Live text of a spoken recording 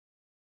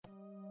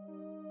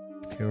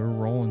Okay, we're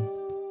rolling.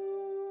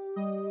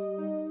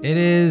 It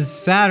is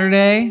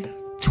Saturday,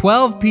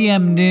 12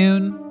 p.m.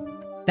 noon.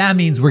 That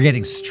means we're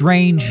getting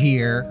strange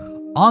here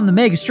on the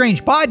Mega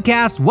Strange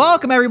Podcast.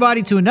 Welcome,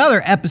 everybody, to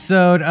another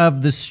episode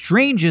of the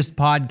strangest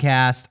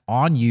podcast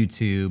on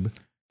YouTube.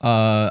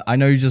 I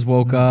know you just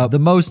woke up. The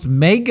most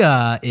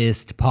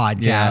mega-ist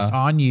podcast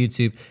on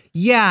YouTube.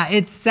 Yeah,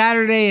 it's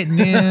Saturday at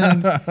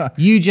noon.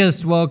 You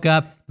just woke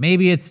up.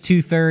 Maybe it's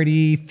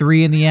 2:30,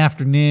 3 in the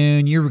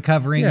afternoon. You're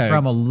recovering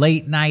from a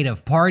late night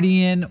of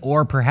partying,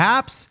 or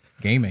perhaps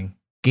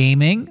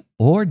gaming,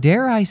 or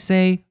dare I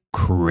say,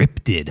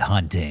 cryptid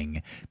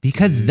hunting,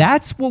 because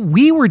that's what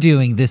we were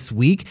doing this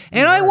week.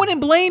 And I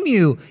wouldn't blame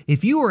you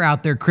if you were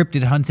out there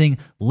cryptid hunting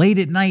late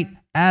at night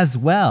as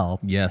well.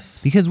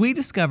 Yes. Because we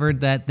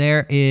discovered that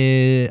there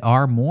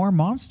are more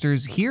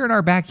monsters here in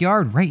our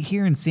backyard, right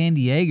here in San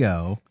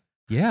Diego.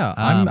 Yeah,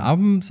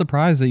 I'm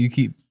surprised that you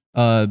keep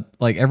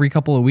like every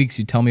couple of weeks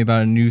you tell me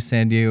about a new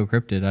San Diego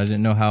cryptid. I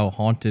didn't know how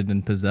haunted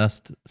and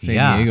possessed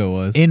San Diego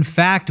was. In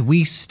fact,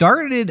 we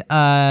started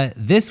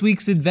this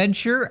week's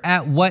adventure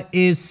at what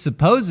is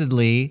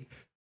supposedly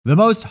the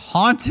most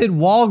haunted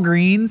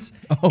Walgreens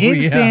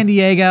in San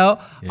Diego.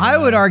 Yeah. I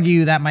would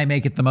argue that might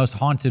make it the most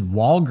haunted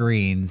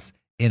Walgreens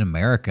in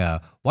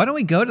America. Why don't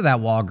we go to that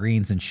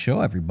Walgreens and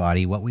show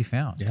everybody what we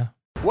found? Yeah.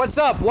 What's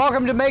up?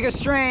 Welcome to Mega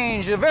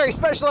Strange, a very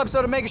special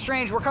episode of Mega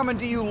Strange. We're coming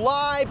to you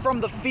live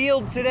from the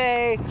field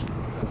today.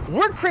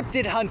 We're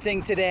cryptid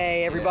hunting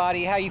today,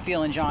 everybody. How you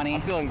feeling, Johnny?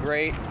 I'm feeling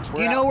great.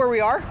 Do you know where we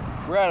are?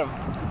 We're at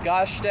a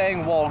gosh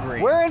dang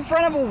Walgreens. We're in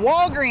front of a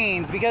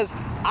Walgreens because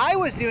I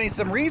was doing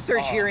some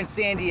research here in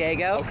San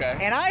Diego,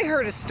 and I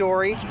heard a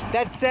story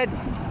that said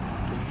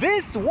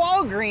this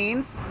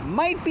Walgreens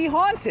might be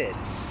haunted.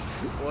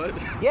 What?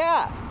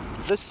 Yeah.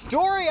 The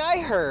story I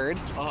heard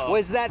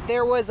was that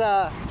there was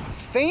a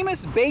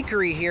famous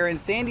bakery here in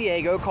San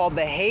Diego called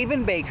the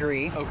Haven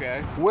Bakery,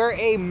 where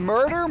a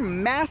murder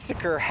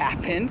massacre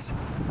happened.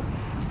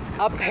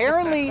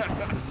 Apparently,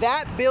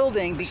 that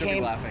building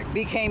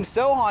became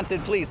so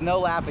haunted. Please, no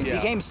laughing.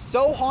 Became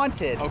so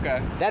haunted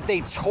that they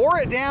tore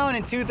it down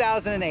in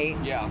 2008.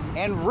 Yeah.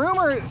 And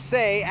rumors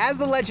say, as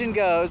the legend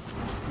goes,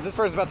 this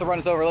person's about to run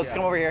us over. Let's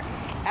come over here.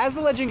 As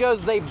the legend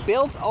goes, they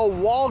built a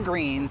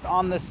Walgreens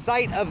on the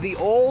site of the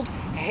old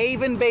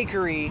Haven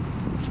Bakery,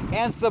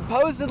 and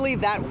supposedly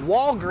that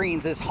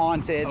Walgreens is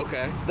haunted.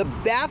 The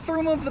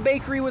bathroom of the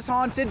bakery was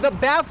haunted. The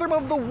bathroom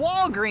of the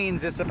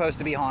Walgreens is supposed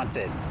to be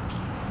haunted.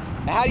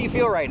 Now, how do you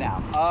feel right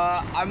now?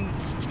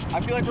 I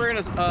feel like we're in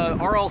a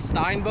R.L.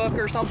 Stein book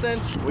or something.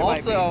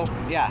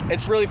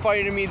 It's really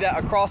funny to me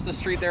that across the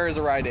street there is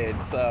a Rite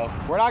Aid. So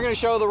we're not going to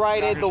show the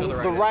Rite Aid.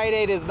 The Rite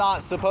Aid is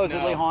not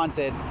supposedly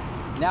haunted.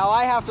 Now,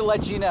 I have to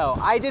let you know,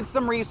 I did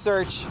some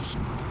research.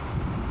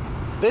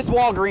 This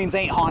Walgreens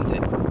ain't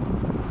haunted.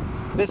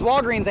 This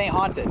Walgreens ain't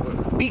haunted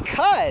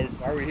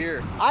because why are we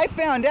here? I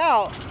found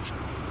out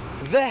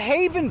the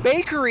Haven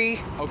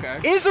Bakery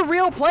is a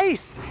real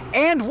place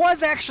and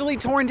was actually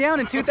torn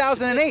down in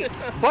 2008,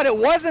 but it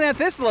wasn't at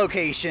this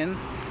location.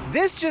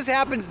 This just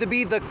happens to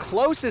be the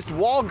closest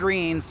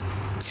Walgreens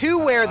to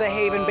where the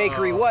Haven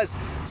Bakery was.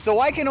 So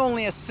I can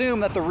only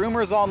assume that the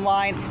rumors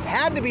online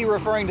had to be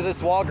referring to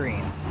this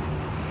Walgreens.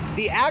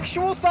 The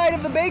actual site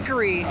of the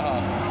bakery,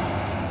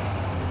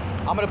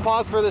 I'm going to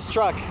pause for this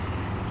truck.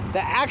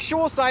 The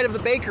actual site of the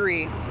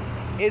bakery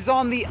is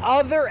on the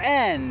other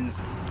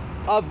end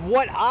of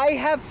what I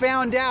have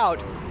found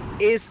out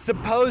is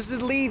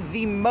supposedly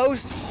the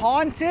most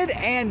haunted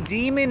and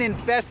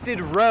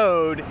demon-infested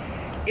road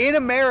in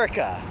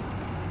America.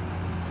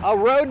 A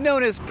road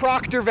known as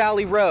Proctor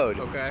Valley Road.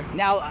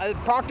 Now,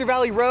 Proctor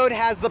Valley Road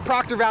has the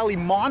Proctor Valley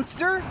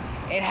Monster.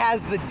 It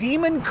has the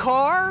Demon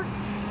Car.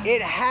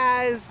 It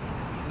has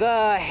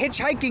the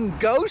Hitchhiking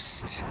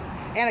Ghost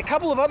and a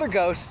couple of other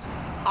ghosts.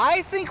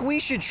 I think we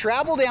should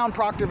travel down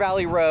Proctor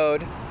Valley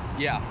Road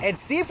and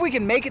see if we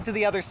can make it to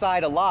the other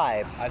side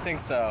alive. I think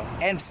so.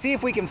 And see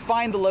if we can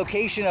find the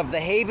location of the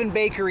Haven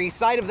Bakery,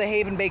 site of the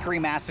Haven Bakery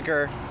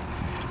massacre.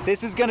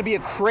 This is going to be a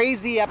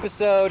crazy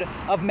episode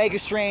of Mega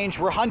Strange.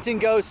 We're hunting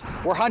ghosts.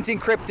 We're hunting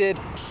cryptid.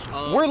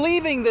 We're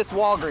leaving this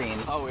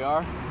Walgreens. Oh, we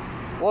are?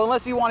 Well,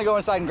 unless you want to go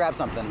inside and grab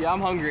something. Yeah, I'm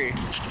hungry.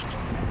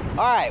 All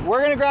right, we're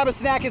going to grab a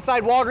snack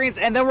inside Walgreens,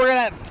 and then we're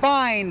going to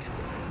find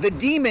the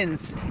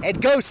demons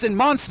and ghosts and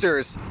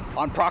monsters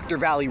on Proctor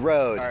Valley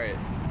Road. All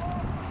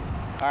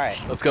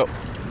right. Let's go.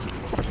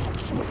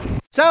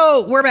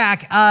 So we're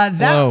back.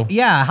 Hello.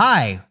 Yeah,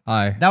 hi.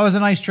 Hi. That was a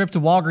nice trip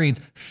to Walgreens.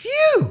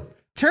 Phew!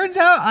 Turns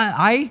out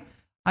I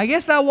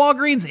guess that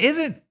Walgreens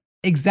isn't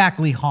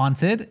exactly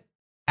haunted,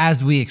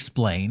 as we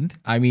explained.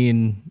 I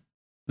mean,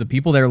 the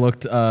people there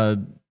looked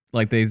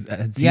like they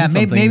had seen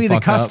something maybe the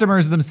fuck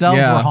customers up. themselves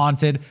were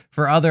haunted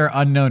for other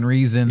unknown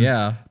reasons.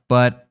 Yeah.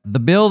 But the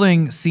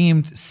building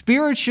seemed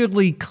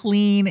spiritually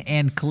clean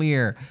and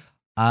clear.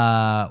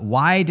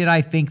 Why did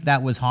I think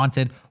that was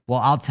haunted? Well,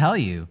 I'll tell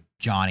you,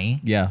 Johnny.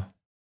 Yeah.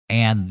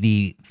 And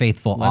the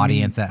faithful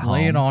audience at home.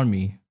 Lay it on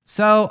me.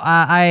 So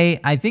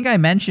I think I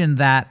mentioned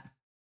that.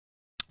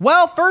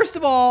 Well, first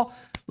of all,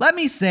 let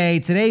me say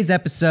today's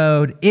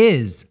episode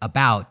is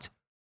about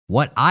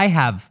what I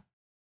have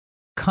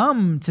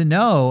come to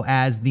know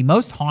as the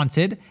most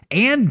haunted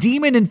and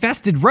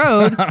demon-infested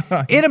road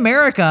in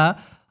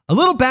America, a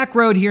little back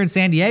road here in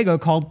San Diego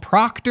called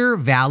Proctor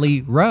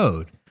Valley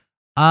Road.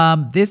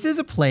 This is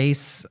a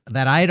place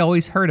that I had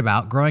always heard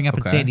about growing up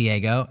in San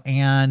Diego,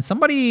 and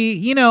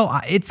somebody,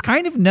 it's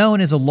kind of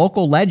known as a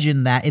local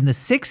legend that in the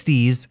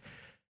 60s,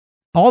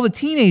 all the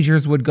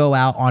teenagers would go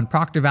out on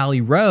Proctor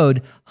Valley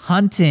Road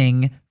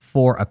hunting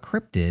for a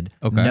cryptid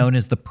known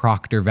as the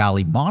Proctor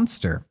Valley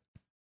Monster.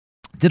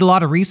 Did a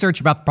lot of research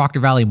about the Proctor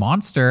Valley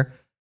Monster,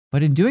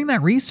 but in doing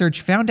that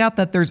research, found out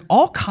that there's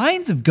all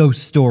kinds of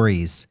ghost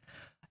stories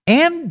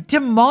and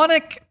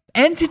demonic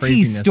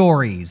entity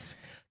stories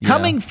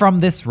coming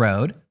from this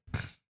road.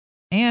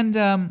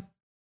 And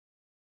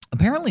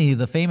apparently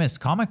the famous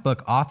comic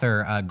book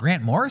author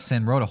Grant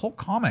Morrison wrote a whole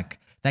comic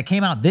that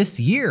came out this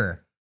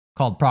year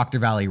called Proctor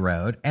Valley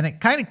Road, and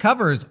it kind of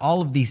covers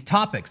all of these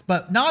topics.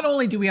 But not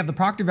only do we have the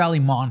Proctor Valley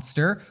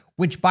Monster,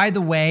 which, by the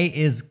way,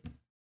 is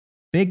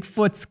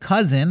Bigfoot's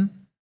cousin,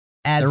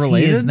 as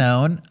he is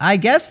known. I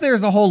guess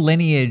there's a whole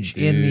lineage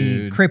in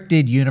the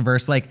cryptid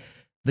universe. Like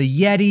the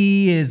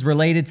Yeti is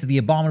related to the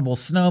Abominable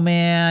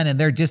Snowman, and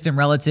they're distant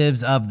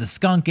relatives of the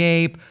skunk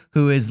ape,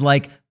 who is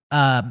like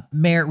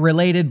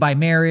related by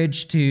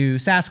marriage to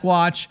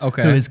Sasquatch,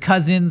 who is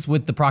cousins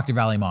with the Proctor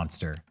Valley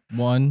Monster.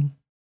 One,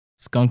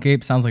 skunk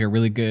ape sounds like a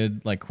really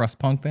good like crust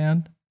punk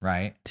band.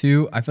 Right.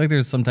 Two, I feel like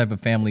there's some type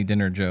of family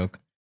dinner joke,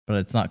 but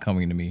it's not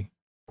coming to me.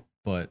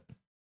 But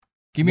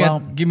give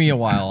me a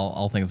while,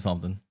 I'll think of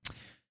something.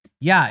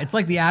 Yeah, it's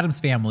like the Addams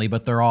Family,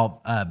 but they're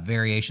all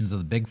variations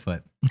of the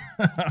Bigfoot.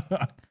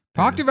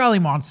 Proctor Valley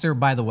Monster,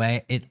 by the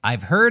way,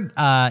 I've heard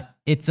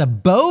it's a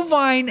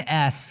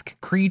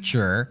bovine-esque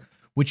creature,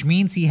 which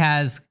means he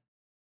has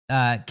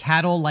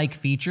cattle-like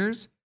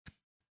features.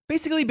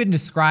 Basically been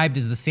described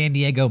as the San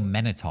Diego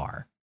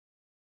Minotaur.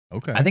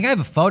 Okay. I think I have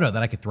a photo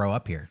that I could throw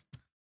up here.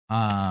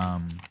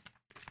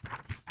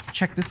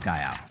 Check this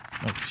guy out.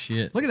 Oh,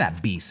 shit. Look at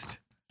that beast.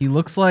 He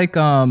looks like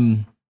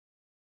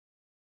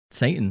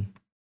Satan.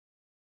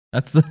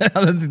 That's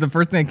the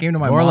first thing that came to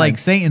my mind. Or like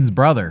Satan's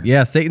brother.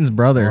 Yeah, Satan's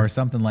brother. Or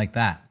something like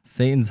that.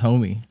 Satan's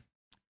homie.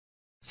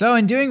 So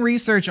in doing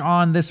research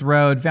on this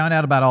road, found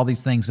out about all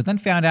these things, but then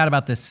found out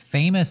about this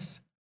famous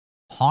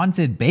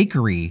haunted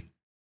bakery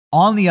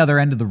on the other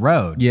end of the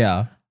road.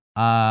 Yeah.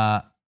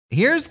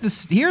 Here's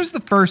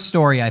the first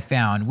story I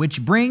found,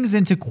 which brings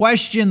into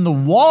question the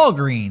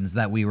Walgreens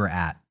that we were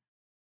at.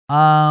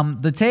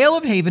 The tale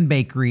of Haven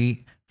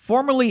Bakery,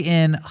 formerly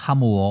in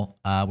Jamul,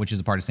 which is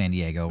a part of San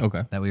Diego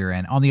that we were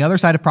in, on the other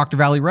side of Proctor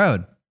Valley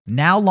Road,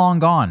 now long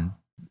gone.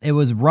 It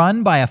was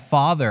run by the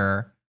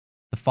father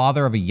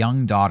of a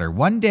young daughter.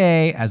 One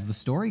day, as the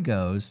story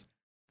goes,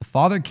 the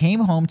father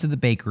came home to the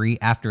bakery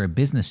after a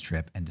business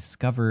trip and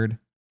discovered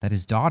that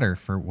his daughter,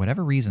 for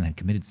whatever reason, had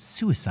committed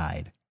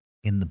suicide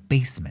in the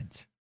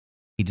basement.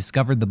 He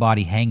discovered the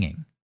body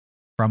hanging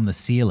from the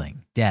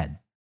ceiling, dead.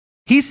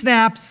 He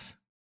snaps,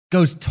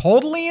 goes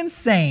totally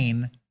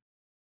insane,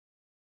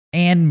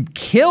 and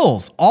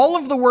kills all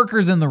of the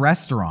workers in the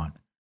restaurant,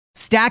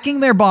 stacking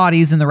their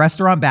bodies in the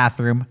restaurant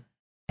bathroom,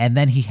 and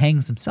then he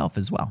hangs himself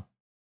as well.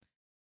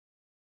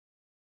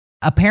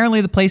 Apparently,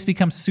 the place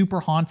becomes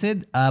super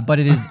haunted, but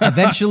it is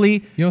eventually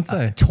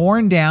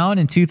torn down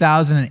in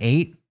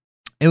 2008.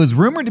 It was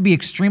rumored to be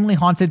extremely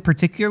haunted,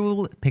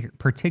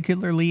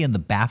 particularly in the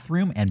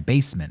bathroom and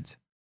basement.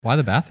 Why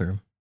the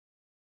bathroom?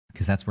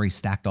 Because that's where he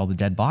stacked all the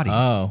dead bodies.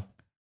 Oh.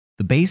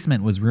 The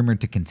basement was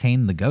rumored to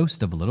contain the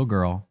ghost of a little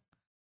girl.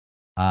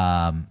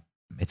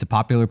 It's a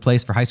popular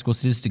place for high school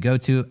students to go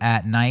to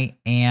at night.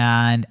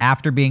 And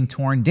after being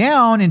torn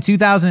down in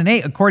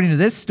 2008, according to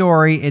this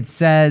story, it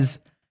says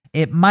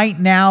it might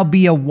now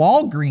be a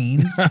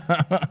Walgreens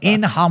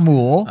in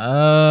Jamul.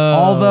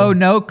 Although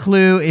no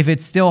clue if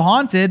it's still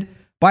haunted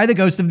by the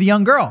ghost of the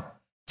young girl.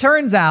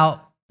 Turns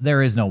out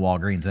there is no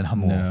Walgreens in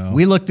Jamul. No,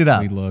 we looked it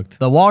up.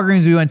 The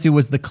Walgreens we went to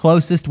was the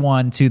closest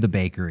one to the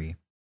bakery.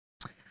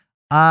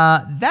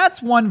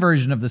 That's one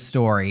version of the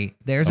story.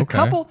 There's a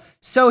couple.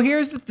 So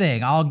here's the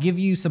thing. I'll give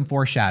you some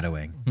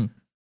foreshadowing.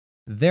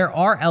 There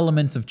are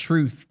elements of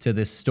truth to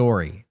this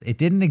story. It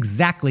didn't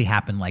exactly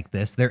happen like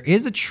this. There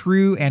is a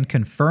true and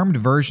confirmed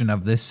version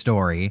of this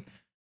story,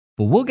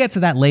 but we'll get to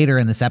that later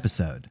in this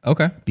episode.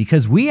 Okay.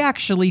 Because we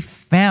actually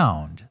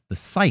found the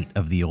site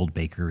of the old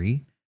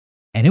bakery,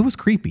 and it was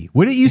creepy.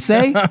 Wouldn't you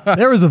say?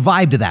 There was a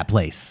vibe to that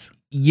place.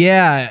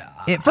 Yeah.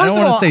 I don't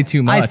want to say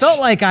too much. I felt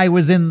like I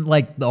was in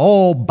like the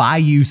old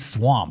Bayou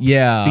Swamp.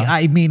 Yeah.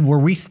 I mean, were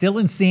we still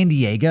in San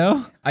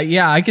Diego?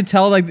 I could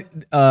tell like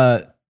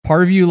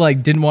part of you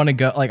like didn't want to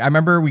go. Like I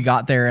remember we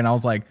got there and I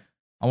was like,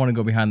 I want to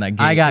go behind that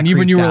gate. And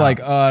even you were out. like,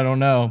 I don't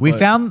know. We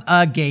found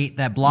a gate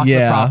that blocked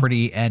the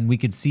property and we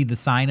could see the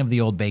sign of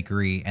the old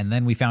bakery. And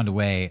then we found a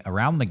way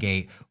around the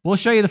gate. We'll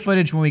show you the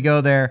footage when we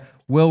go there.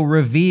 We'll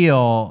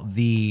reveal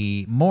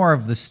more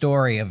of the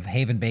story of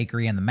Haven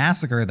Bakery and the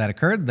massacre that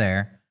occurred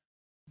there.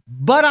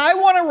 But I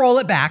want to roll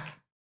it back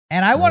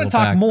and I want to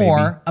talk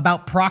more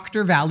about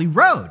Proctor Valley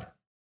Road.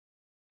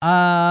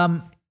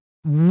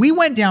 We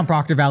went down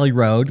Proctor Valley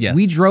Road. Yes.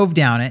 We drove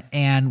down it,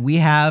 and we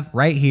have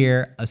right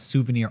here a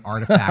souvenir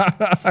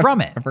artifact from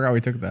it. I forgot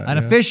we took that. An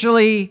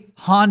officially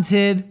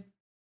haunted,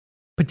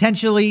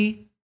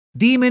 potentially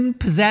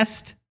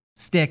demon-possessed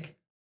stick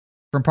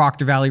from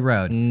Proctor Valley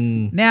Road.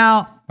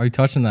 Now, are you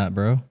touching that,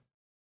 bro?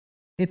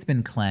 it's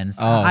been cleansed.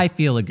 Oh. I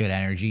feel a good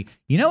energy.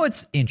 You know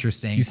what's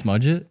interesting? You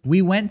smudge it?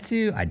 We went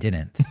to, I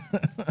didn't,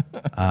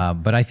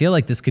 but I feel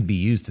like this could be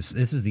used.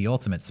 This is the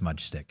ultimate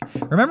smudge stick.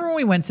 Remember when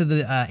we went to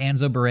the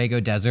Anzo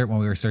Borrego Desert when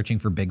we were searching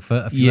for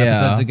Bigfoot a few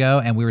episodes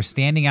ago, and we were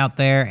standing out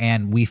there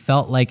and we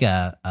felt like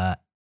I'm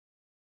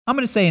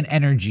going to say an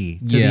energy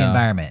to the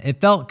environment.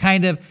 It felt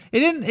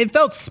it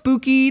felt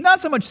spooky, not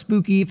so much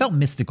spooky. It felt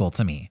mystical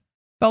to me.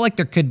 Felt like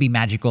there could be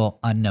magical,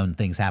 unknown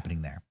things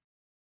happening there.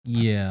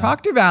 Yeah.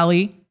 Proctor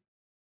Valley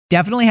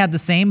definitely had the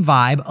same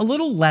vibe, a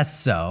little less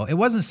so. It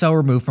wasn't so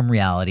removed from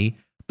reality,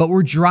 but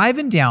we're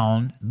driving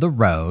down the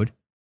road,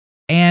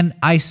 and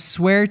I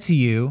swear to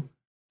you,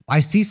 I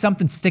see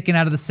something sticking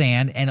out of the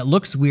sand, and it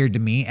looks weird to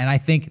me, and I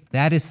think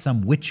that is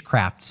some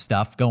witchcraft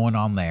stuff going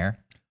on there.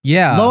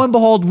 Yeah. Lo and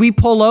behold, we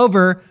pull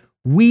over.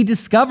 We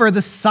discover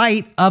the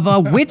site of a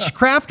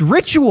witchcraft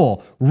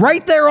ritual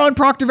right there on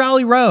Proctor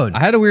Valley Road. I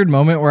had a weird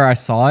moment where I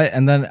saw it,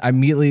 and then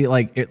immediately,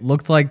 like, it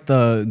looked like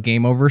the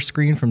game over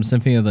screen from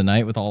Symphony of the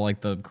Night with all,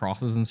 like, the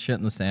crosses and shit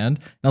in the sand.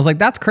 And I was like,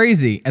 that's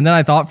crazy. And then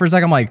I thought for a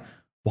second, I'm like,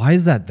 why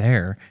is that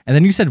there? And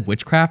then you said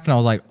witchcraft, and I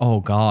was like, oh,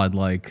 God,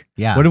 like,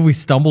 what have we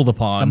stumbled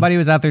upon? Somebody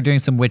was out there doing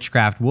some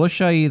witchcraft. We'll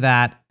show you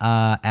that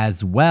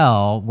as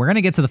well. We're going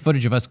to get to the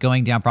footage of us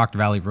going down Proctor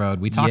Valley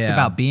Road. We talked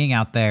about being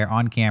out there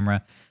on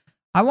camera.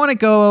 I want to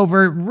go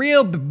over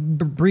real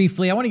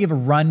briefly. I want to give a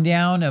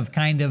rundown of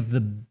kind of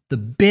the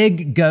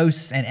big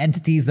ghosts and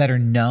entities that are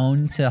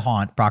known to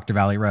haunt Proctor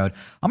Valley Road.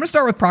 I'm going to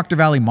start with Proctor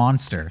Valley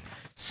Monster.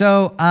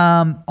 So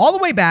all the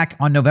way back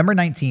on November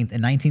 19th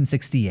in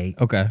 1968,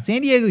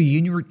 San Diego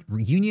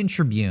Union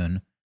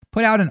Tribune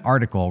put out an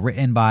article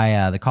written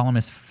by the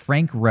columnist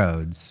Frank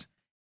Rhodes.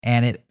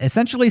 And it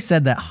essentially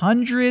said that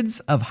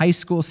hundreds of high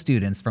school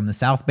students from the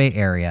South Bay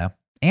area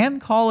and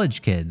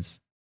college kids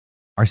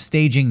are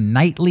staging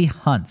nightly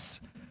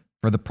hunts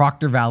for the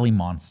Proctor Valley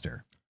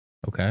Monster.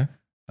 Okay.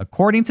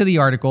 According to the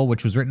article,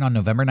 which was written on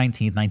November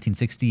 19th,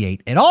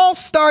 1968, it all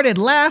started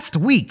last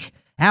week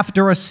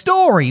after a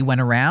story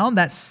went around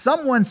that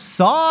someone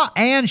saw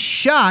and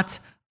shot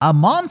a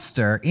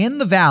monster in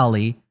the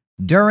valley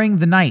during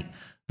the night.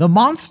 The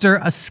monster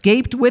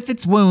escaped with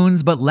its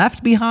wounds, but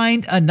left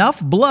behind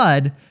enough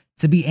blood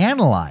to be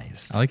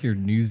analyzed. I like your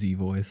newsy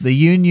voice. The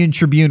Union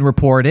Tribune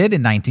reported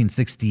in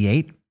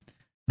 1968,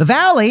 the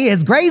valley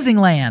is grazing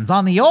lands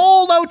on the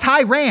old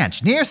Otay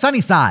Ranch near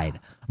Sunnyside.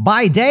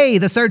 By day,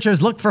 the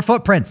searchers look for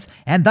footprints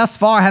and thus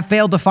far have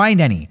failed to find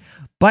any,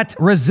 but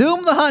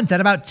resume the hunt at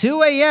about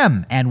 2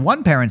 a.m. And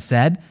one parent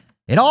said,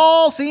 it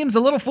all seems a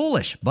little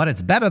foolish, but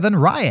it's better than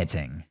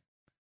rioting.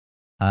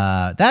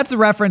 That's a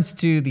reference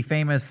to the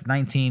famous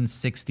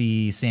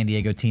 1960 San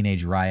Diego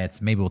teenage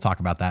riots. Maybe we'll talk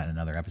about that in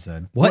another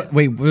episode. What?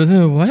 Wait,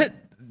 what?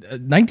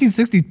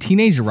 1960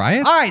 teenage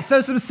riots? All right,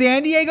 so some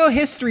San Diego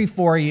history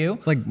for you.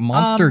 It's like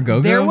Monster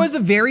Go-Go? There was a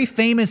very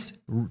famous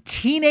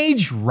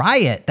teenage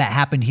riot that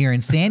happened here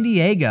in San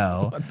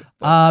Diego.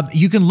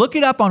 You can look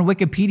it up on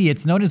Wikipedia.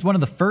 It's known as one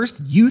of the first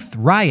youth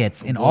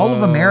riots in all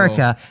of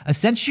America.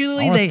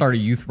 Essentially, they start a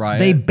youth riot.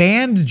 They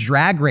banned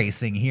drag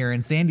racing here in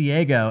San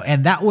Diego,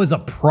 and that was a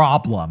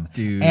problem.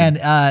 Dude. And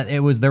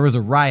there was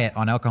a riot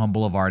on El Cajon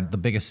Boulevard, the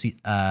biggest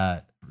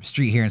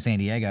street here in San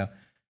Diego.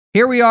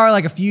 Here we are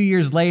like a few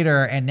years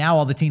later, and now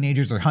all the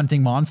teenagers are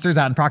hunting monsters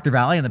out in Proctor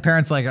Valley, and the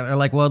parents are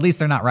like, well, at least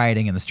they're not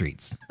rioting in the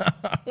streets.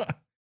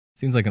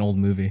 Seems like an old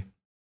movie.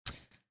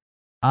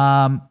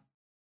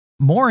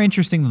 More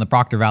interesting than the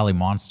Proctor Valley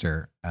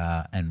Monster,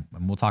 and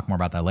we'll talk more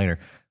about that later,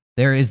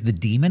 there is the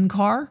demon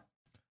car.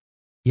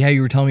 Yeah,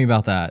 you were telling me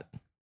about that.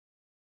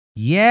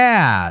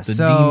 Yeah. The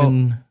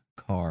demon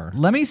car.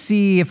 Let me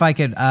see if I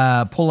could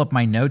pull up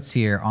my notes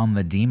here on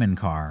the demon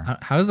car.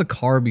 How does a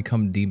car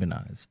become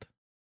demonized?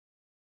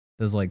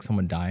 Does like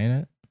someone die in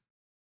it?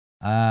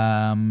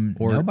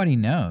 Nobody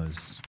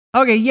knows.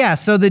 Okay, yeah.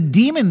 So the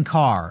demon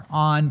car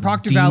on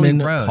Proctor Valley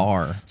Road.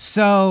 Car.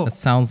 So that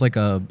sounds like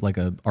a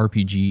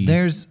RPG.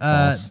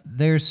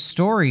 There's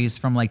stories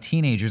from like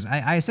teenagers.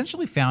 I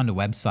essentially found a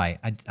website.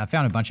 I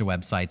found a bunch of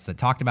websites that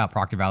talked about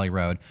Proctor Valley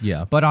Road.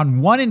 Yeah. But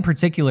on one in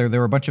particular, there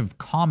were a bunch of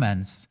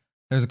comments.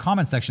 There's a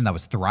comment section that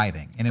was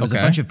thriving, and it was a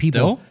bunch of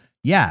people. Still?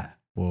 Yeah.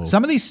 Whoa.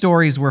 Some of these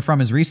stories were from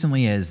as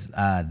recently as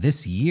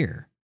this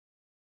year.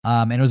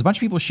 And it was a bunch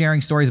of people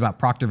sharing stories about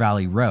Proctor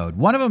Valley Road.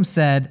 One of them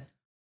said,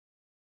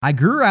 I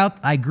grew up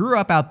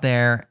out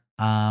there,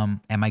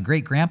 and my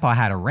great-grandpa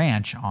had a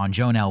ranch on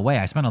Jonelle Way.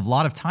 I spent a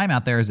lot of time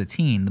out there as a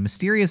teen. The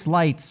mysterious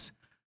lights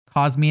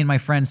caused me and my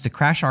friends to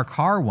crash our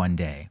car one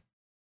day.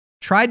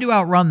 Tried to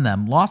outrun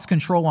them, lost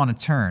control on a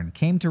turn,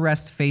 came to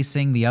rest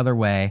facing the other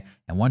way,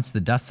 and once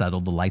the dust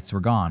settled, the lights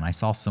were gone. I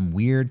saw some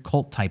weird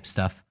cult-type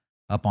stuff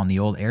up on the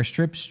old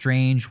airstrip,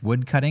 strange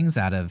wood cuttings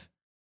out of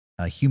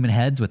human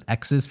heads with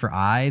X's for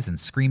eyes and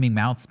screaming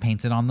mouths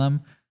painted on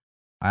them.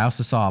 I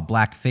also saw a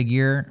black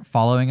figure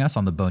following us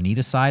on the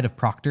Bonita side of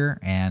Proctor,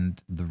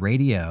 and the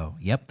radio.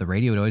 Yep, the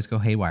radio would always go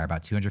haywire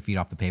about 200 feet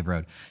off the paved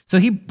road. So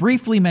he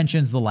briefly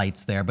mentions the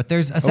lights there, but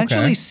there's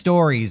essentially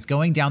stories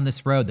going down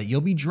this road that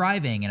you'll be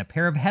driving and a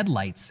pair of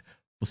headlights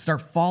will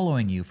start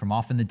following you from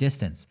off in the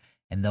distance,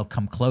 and they'll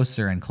come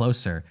closer and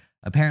closer.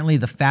 Apparently,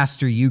 the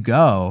faster you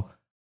go,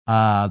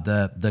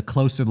 the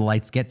closer the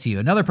lights get to you.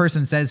 Another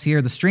person says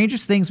here, the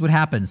strangest things would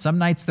happen. Some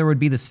nights there would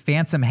be this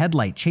phantom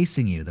headlight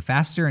chasing you. The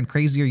faster and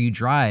crazier you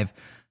drive,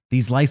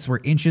 these lights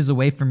were inches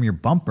away from your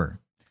bumper.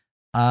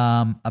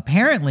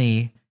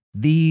 Apparently,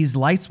 these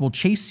lights will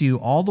chase you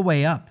all the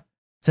way up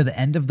to the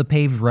end of the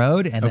paved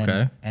road,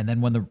 and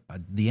then when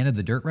the end of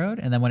the dirt road,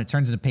 and then when it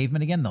turns into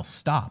pavement again, they'll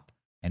stop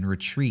and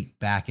retreat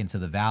back into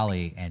the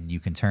valley, and you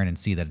can turn and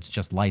see that it's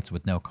just lights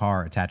with no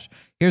car attached.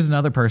 Here's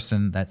another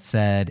person that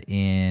said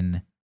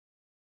in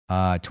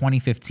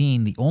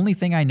 2015, the only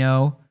thing I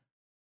know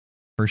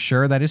for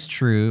sure that is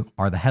true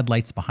are the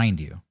headlights behind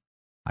you.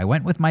 I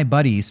went with my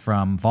buddies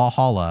from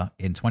Valhalla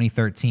in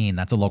 2013.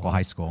 That's a local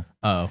high school.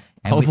 Oh,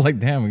 and I was like,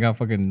 damn, we got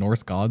fucking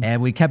Norse gods.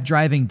 And we kept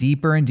driving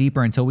deeper and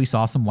deeper until we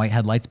saw some white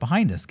headlights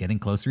behind us, getting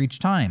closer each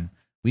time.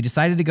 We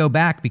decided to go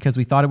back because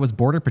we thought it was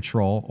Border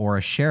Patrol or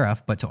a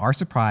sheriff, but to our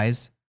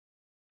surprise,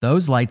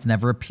 those lights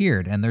never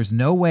appeared. And there's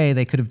no way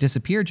they could have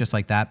disappeared just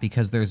like that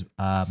because there's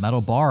a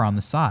metal bar on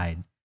the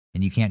side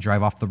and you can't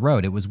drive off the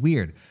road. It was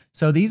weird.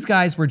 So these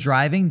guys were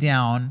driving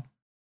down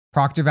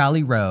Proctor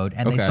Valley Road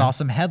and they saw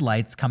some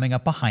headlights coming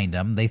up behind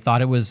them. They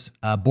thought it was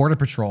Border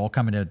Patrol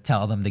coming to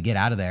tell them to get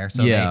out of there.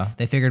 So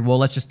they figured, well,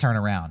 let's just turn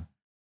around.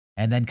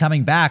 And then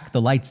coming back,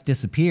 the lights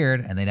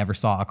disappeared and they never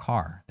saw a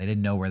car. They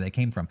didn't know where they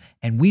came from.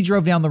 And we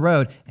drove down the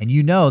road and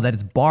you know that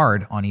it's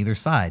barred on either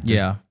side.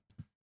 There's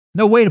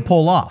no way to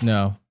pull off.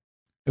 No.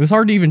 It was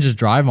hard to even just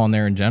drive on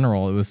there in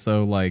general. It was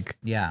so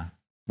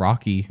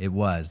rocky. It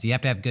was. You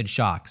have to have good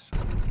shocks.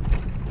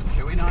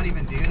 Should we not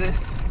even do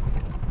this?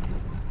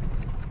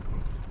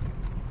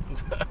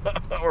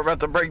 We're about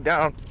to break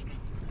down.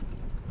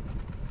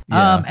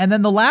 And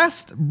then the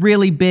last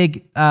really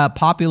big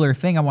popular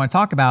thing I want to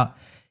talk about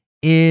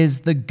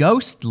is the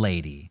ghost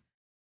lady,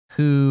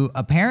 who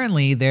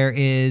apparently there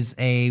is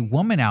a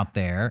woman out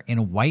there in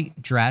a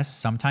white dress.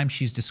 Sometimes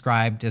she's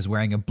described as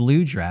wearing a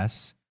blue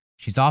dress.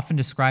 She's often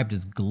described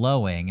as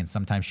glowing, and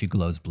sometimes she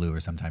glows blue or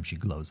sometimes she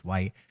glows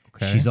white.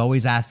 She's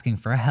always asking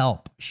for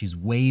help. She's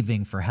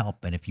waving for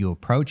help. And if you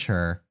approach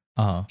her,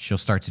 she'll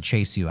start to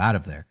chase you out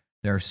of there.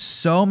 There are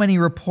so many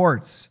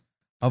reports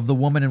of the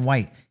woman in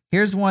white.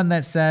 Here's one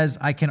that says,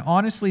 I can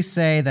honestly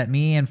say that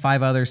me and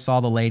 5 others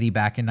saw the lady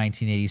back in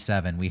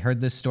 1987. We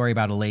heard this story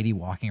about a lady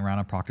walking around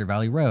on Proctor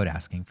Valley Road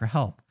asking for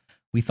help.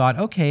 We thought,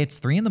 okay, it's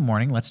 3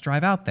 a.m. Let's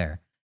drive out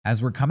there.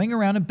 As we're coming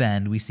around a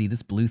bend, we see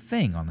this blue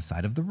thing on the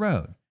side of the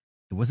road.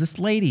 It was this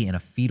lady in a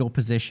fetal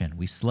position.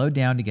 We slowed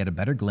down to get a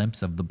better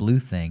glimpse of the blue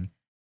thing.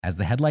 As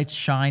the headlights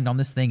shined on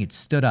this thing, it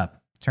stood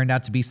up. It turned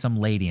out to be some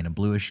lady in a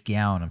bluish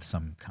gown of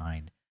some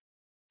kind.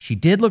 She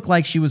did look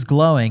like she was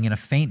glowing in a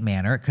faint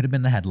manner. It could have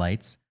been the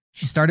headlights.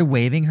 She started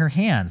waving her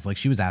hands like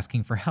she was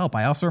asking for help.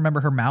 I also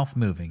remember her mouth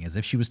moving as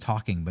if she was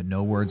talking, but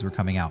no words were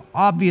coming out.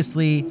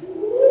 Obviously,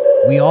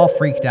 we all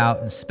freaked out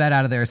and sped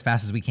out of there as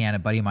fast as we can. A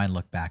buddy of mine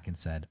looked back and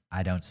said,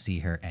 I don't see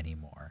her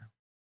anymore.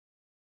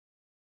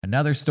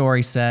 Another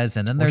story says,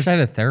 and then there's... I wish I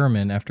had a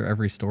theremin after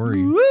every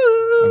story.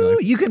 Woo!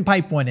 You can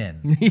pipe one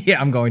in. Yeah,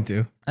 I'm going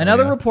to.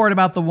 Another report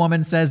about the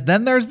woman says,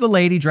 then there's the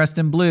lady dressed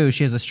in blue.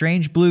 She has a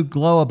strange blue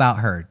glow about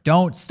her.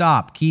 Don't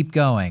stop. Keep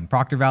going.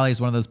 Proctor Valley is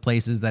one of those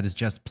places that is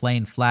just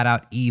plain flat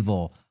out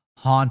evil,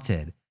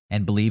 haunted,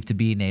 and believed to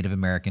be Native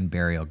American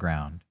burial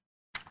ground.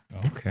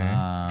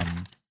 Okay.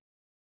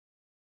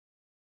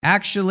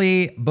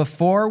 Actually,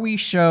 before we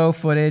show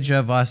footage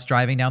of us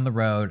driving down the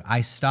road,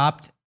 I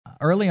stopped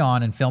early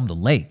on and filmed a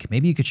lake.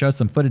 Maybe you could show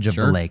some footage of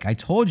the lake. I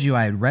told you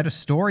I had read a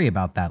story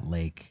about that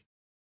lake.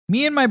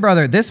 Me and my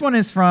brother, this one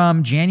is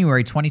from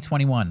January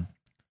 2021.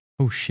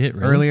 Oh shit,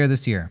 really? Earlier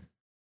this year.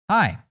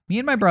 Hi, me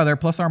and my brother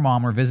plus our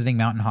mom were visiting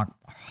Mountain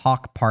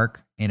Hawk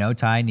Park in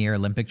Otay near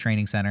Olympic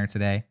Training Center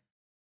today,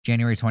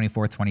 January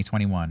 24th,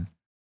 2021.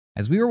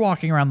 As we were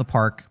walking around the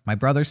park,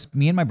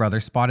 me and my brother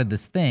spotted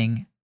this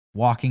thing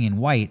walking in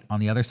white on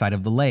the other side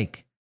of the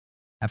lake.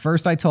 At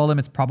first, I told him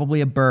it's probably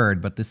a bird,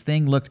 but this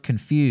thing looked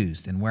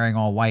confused and wearing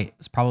all white. It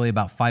was probably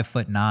about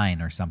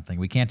 5'9" or something.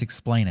 We can't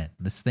explain it.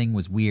 This thing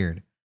was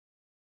weird.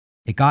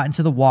 It got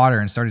into the water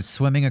and started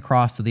swimming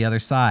across to the other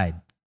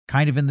side,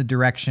 kind of in the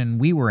direction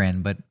we were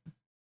in, but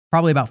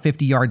probably about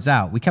 50 yards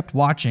out. We kept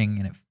watching,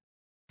 and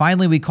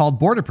finally we called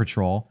Border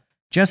Patrol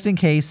just in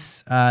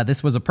case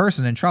this was a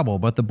person in trouble,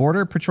 but the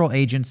Border Patrol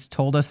agents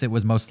told us it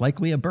was most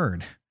likely a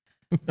bird.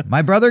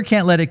 My brother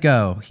can't let it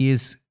go. He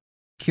is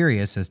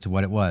curious as to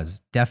what it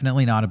was.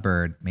 Definitely not a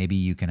bird. Maybe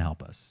you can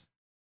help us.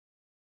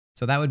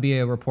 So that would be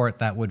a report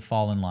that would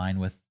fall in line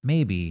with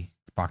maybe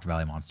Proctor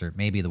Valley Monster,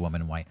 maybe the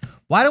woman in white.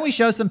 Why don't we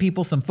show some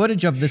people some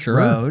footage of this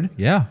road?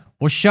 Yeah.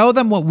 We'll show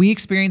them what we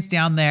experienced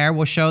down there.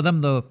 We'll show them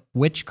the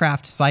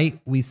witchcraft site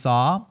we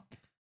saw.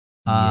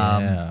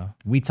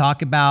 We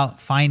talk about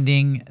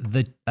finding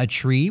a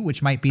tree,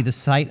 which might be the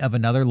site of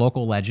another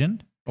local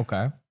legend.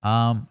 Okay.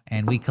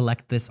 And we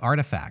collect this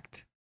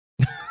artifact.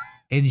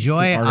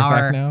 Enjoy It's an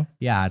artifact now?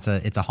 Yeah,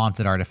 it's a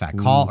haunted artifact.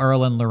 Call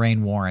Earl and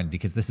Lorraine Warren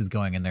because this is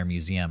going in their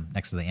museum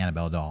next to the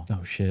Annabelle doll.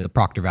 Oh shit. The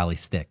Proctor Valley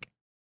stick.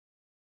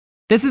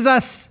 This is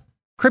us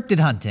cryptid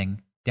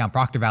hunting down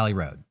Proctor Valley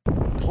Road.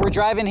 We're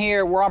driving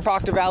here. We're on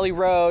Proctor Valley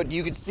Road.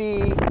 You can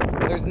see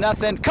there's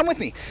nothing. Come with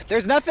me.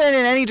 There's nothing in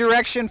any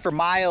direction for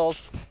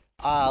miles,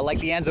 like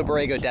the Anzo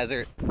Borrego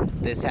Desert.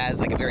 This has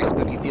like a very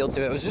spooky feel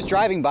to it. I was just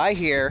driving by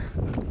here.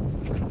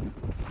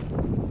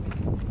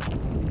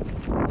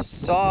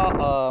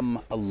 Saw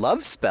a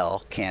love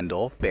spell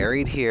candle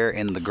buried here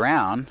in the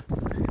ground.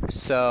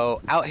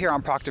 So out here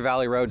on Proctor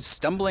Valley Road,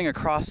 stumbling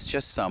across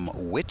just some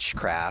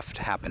witchcraft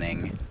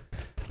happening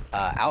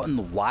out in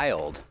the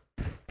wild.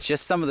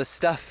 Just some of the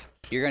stuff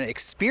you're going to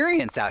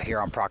experience out here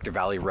on Proctor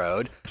Valley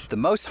Road, the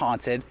most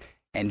haunted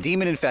and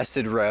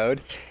demon-infested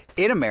road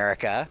in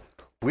America.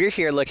 We're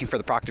here looking for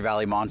the Proctor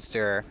Valley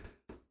Monster.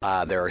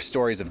 There are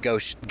stories of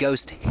ghost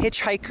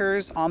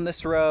hitchhikers on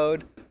this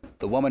road.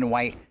 The woman in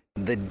white,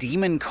 the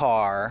demon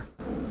car,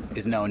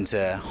 is known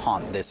to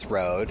haunt this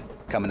road,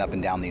 coming up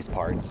and down these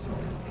parts.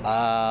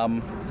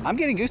 I'm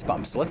getting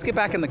goosebumps. Let's get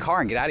back in the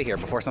car and get out of here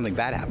before something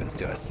bad happens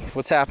to us.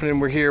 What's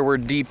happening? We're here. We're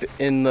deep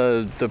in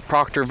the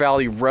Proctor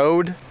Valley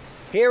Road.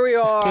 Here we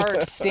are,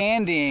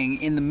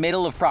 standing in the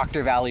middle of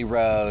Proctor Valley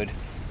Road,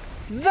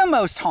 the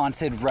most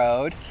haunted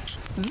road,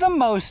 the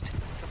most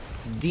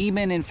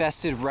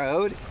demon-infested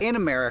road in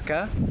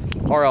America.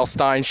 R.L.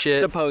 Stein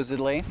shit.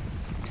 Supposedly.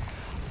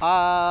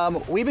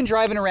 We've been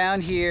driving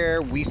around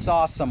here. We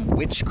saw some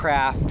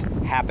witchcraft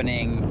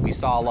happening. We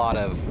saw a lot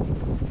of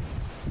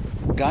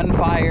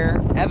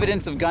gunfire,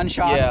 evidence of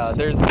gunshots. Yeah,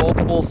 there's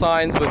multiple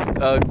signs with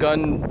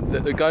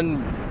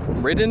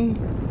gun-ridden?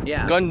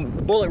 Yeah.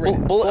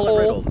 Bullet-ridden.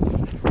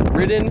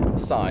 Bullet-ridden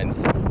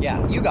signs.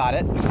 Yeah, you got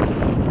it.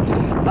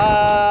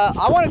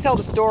 I want to tell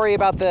the story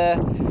about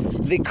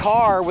the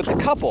car with the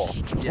couple.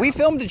 Yeah. We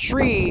filmed a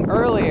tree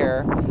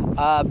earlier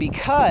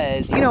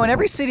because, in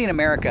every city in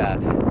America,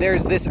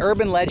 there's this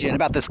urban legend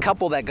about this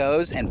couple that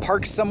goes and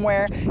parks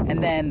somewhere,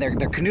 and then they're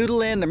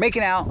canoodling, they're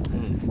making out,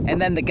 and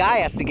then the guy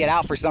has to get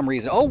out for some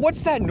reason. Oh,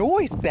 what's that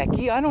noise,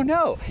 Becky? I don't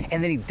know.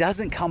 And then he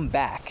doesn't come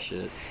back.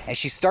 Shit. And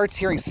she starts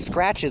hearing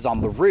scratches on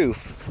the roof.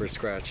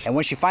 Scratch. And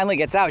when she finally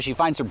gets out, she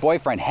finds her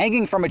boyfriend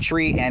hanging from a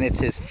tree, and it's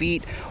his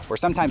feet, or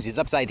sometimes he's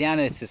upside down,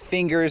 and it's his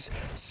fingers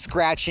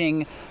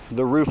scratching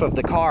the roof of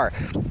the car.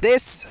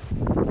 This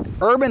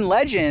urban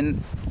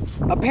legend,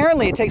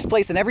 apparently it takes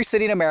place in every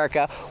city in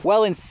America.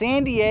 Well, in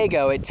San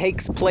Diego, it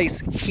takes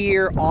place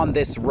here on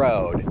this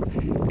road.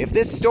 If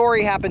this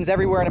story happens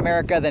everywhere in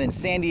America, then in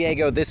San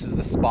Diego, this is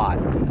the spot.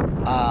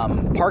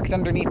 Parked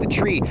underneath the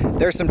tree.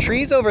 There's some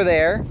trees over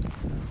there,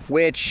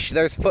 which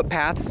there's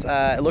footpaths.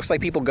 It looks like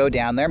people go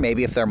down there,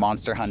 maybe if they're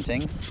monster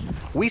hunting.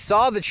 We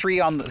saw the tree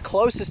on the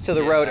closest to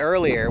the road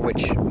earlier,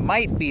 which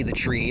might be the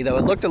tree, though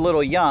it looked a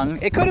little young.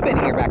 It could have been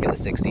here back in the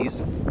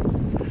 60s.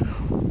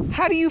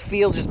 How do you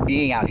feel just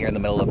being out here in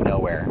the middle of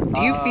nowhere? Do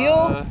you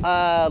feel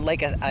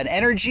like an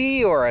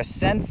energy or a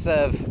sense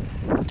of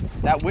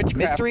that witchcraft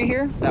mystery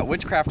here? That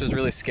witchcraft is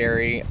really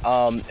scary.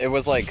 It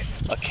was like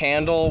a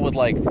candle with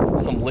like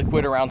some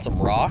liquid around some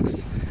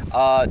rocks.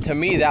 To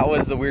me, that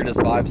was the weirdest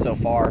vibe so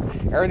far.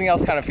 Everything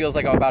else kind of feels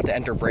like I'm about to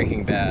enter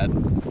Breaking Bad.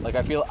 Like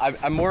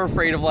I'm more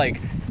afraid of like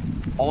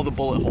all the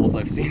bullet holes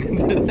I've seen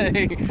in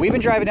today. We've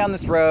been driving down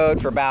this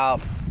road for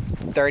about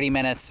 30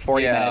 minutes,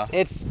 40 minutes.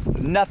 It's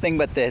nothing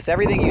but this.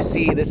 Everything you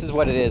see, this is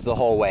what it is the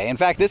whole way. In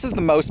fact, this is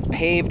the most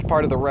paved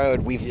part of the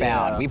road we've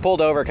found. We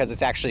pulled over because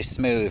it's actually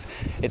smooth.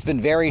 It's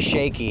been very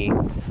shaky.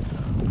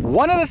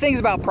 One of the things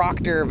about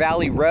Proctor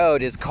Valley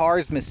Road is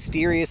cars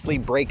mysteriously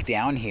break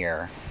down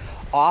here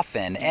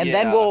often, and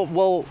then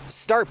we'll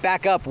start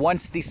back up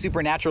once the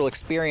supernatural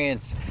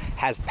experience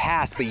has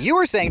passed. But you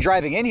were saying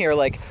driving in here,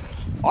 like,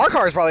 our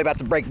car is probably about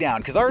to break down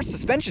because our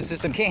suspension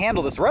system can't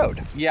handle this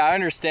road. Yeah, I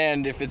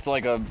understand if it's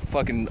like a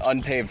fucking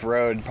unpaved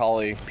road,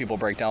 probably people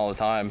break down all the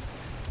time.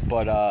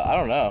 But I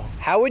don't know.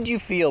 How would you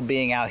feel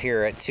being out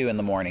here at 2 in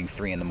the morning,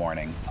 3 in the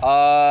morning?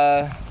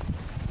 I'd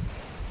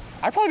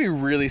probably be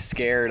really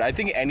scared. I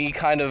think any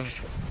kind of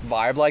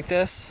vibe like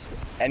this,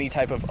 any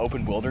type of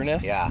open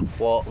wilderness. Yeah.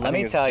 Well, let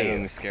me tell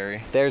you,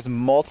 scary. There's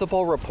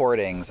multiple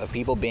reportings of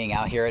people being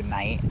out here at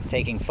night,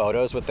 taking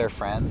photos with their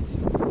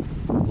friends,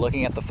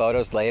 looking at the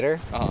photos later,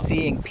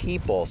 seeing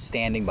people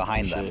standing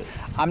behind them.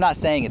 I'm not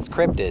saying it's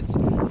cryptids.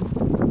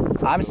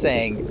 I'm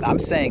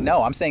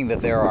saying that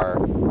there are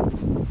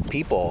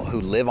people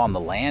who live on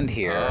the land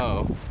here.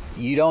 Oh.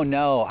 You don't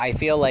know. I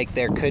feel like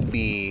there could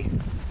be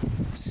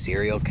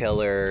serial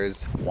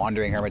killers,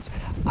 wandering hermits.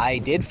 I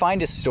did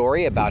find a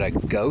story about a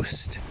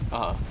ghost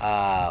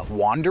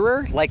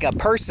wanderer, like a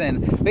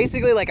person,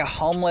 basically like a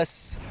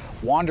homeless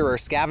wanderer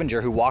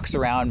scavenger who walks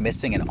around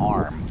missing an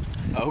arm.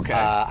 Okay.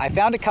 I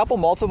found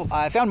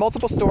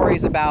multiple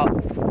stories about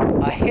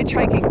a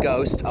hitchhiking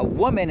ghost, a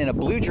woman in a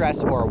blue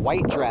dress or a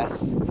white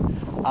dress,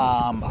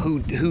 who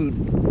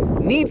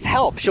needs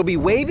help. She'll be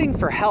waving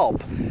for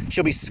help.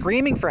 She'll be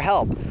screaming for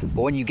help.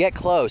 But when you get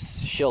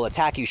close, she'll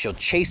attack you. She'll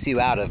chase you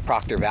out of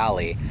Proctor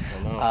Valley.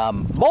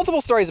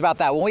 Multiple stories about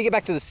that. When we get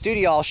back to the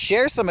studio, I'll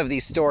share some of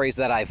these stories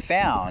that I've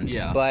found.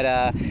 Yeah. But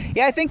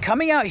yeah, I think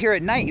coming out here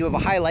at night, you have a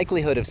high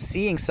likelihood of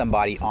seeing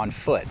somebody on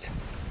foot.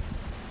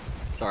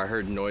 Sorry, I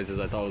heard noises.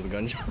 I thought it was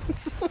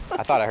gunshots.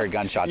 I thought I heard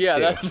gunshots yeah,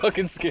 too. that's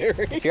fucking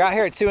scary. If you're out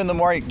here at 2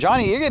 a.m,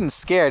 Johnny, you're getting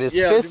scared. His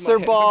fists are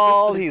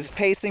balled. He's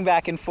pacing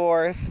back and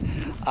forth.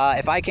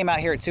 If I came out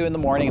here at 2 a.m.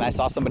 and I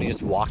saw somebody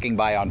just walking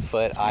by on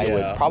foot, I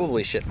would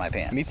probably shit my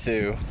pants. Me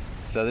too.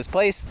 So this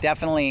place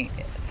definitely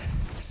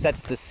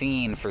sets the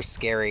scene for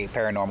scary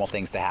paranormal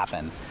things to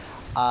happen.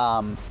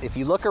 If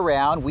you look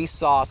around, we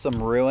saw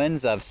some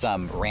ruins of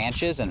some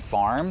ranches and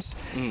farms.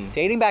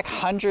 Dating back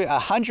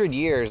 100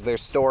 years,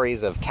 there's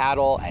stories of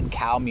cattle and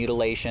cow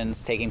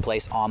mutilations taking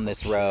place on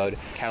this road.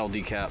 Cattle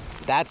decap.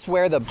 That's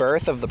where the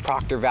birth of the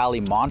Proctor Valley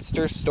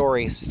Monster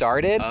story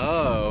started.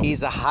 Oh.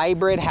 He's a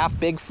hybrid, half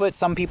Bigfoot.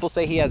 Some people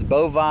say he has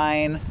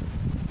bovine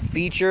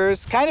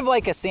features, kind of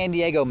like a San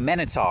Diego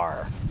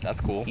Minotaur.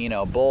 That's cool. You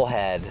know,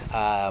 bullhead.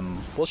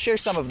 We'll share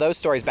some of those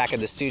stories back in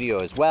the studio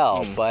as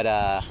well,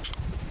 but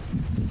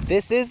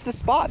this is the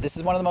spot. This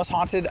is one of the most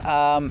haunted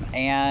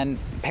and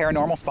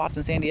paranormal spots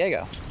in San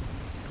Diego.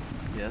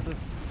 Yeah,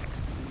 this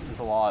is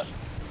a lot.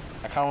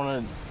 I kind of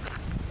want to...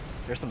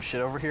 There's some shit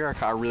over here.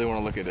 I really want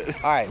to look at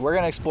it. All right, we're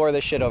going to explore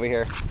this shit over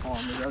here. Oh,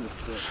 I'm gonna grab this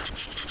stick.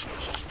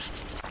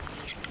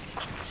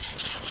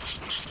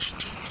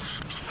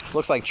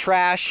 Looks like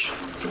trash.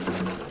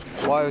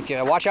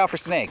 Watch out for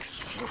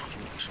snakes.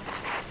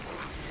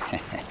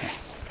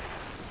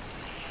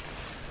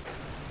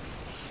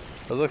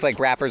 Those look like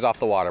wrappers off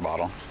the water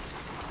bottle.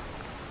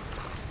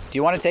 Do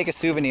you want to take a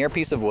souvenir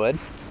piece of wood?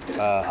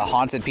 A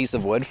haunted piece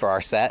of wood for our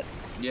set?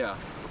 Yeah.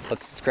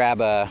 Let's grab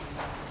a...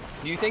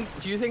 Do you think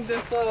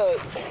this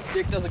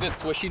stick does a good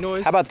swishy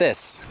noise? How about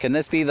this? Can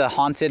this be the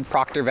haunted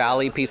Proctor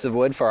Valley piece of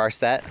wood for our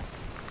set?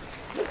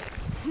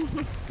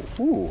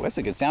 Ooh, that's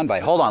a good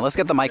soundbite. Hold on, let's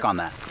get the mic on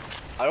that.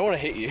 I don't want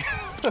to hit you.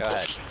 Go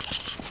ahead.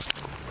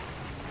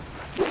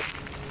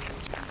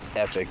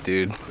 Epic,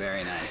 dude.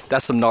 Very nice.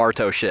 That's some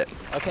Naruto shit.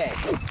 Okay.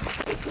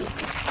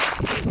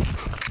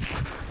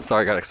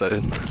 Sorry, I got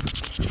excited.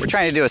 We're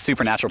trying to do a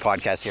supernatural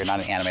podcast here, not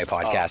an anime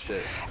podcast. Oh,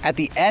 shit. At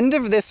the end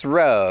of this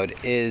road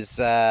is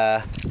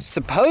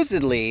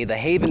supposedly the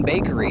Haven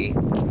Bakery,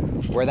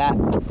 where that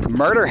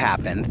murder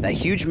happened, that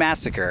huge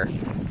massacre.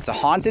 It's a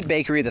haunted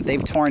bakery that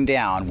they've torn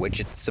down, which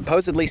it's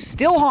supposedly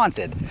still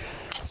haunted.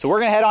 So we're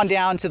gonna head on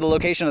down to the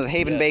location of the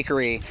Haven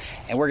Bakery,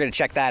 and we're gonna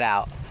check that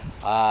out.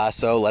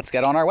 So let's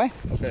get on our way.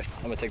 Okay,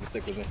 I'm gonna take the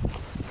stick with me.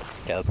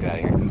 Okay, let's get out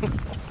of here.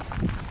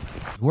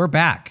 We're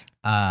back.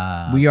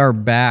 We are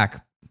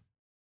back.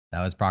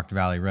 That was Proctor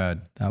Valley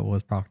Road. That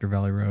was Proctor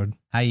Valley Road.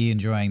 How are you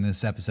enjoying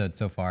this episode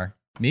so far?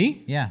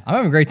 Me? Yeah. I'm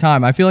having a great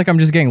time. I feel like I'm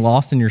just getting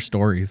lost in your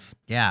stories.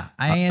 Yeah.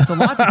 It's a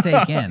lot to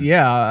take in.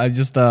 Yeah, I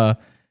just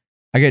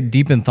I get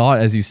deep in thought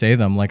as you say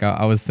them. Like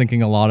I was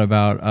thinking a lot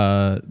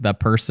about that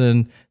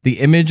person, the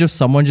image of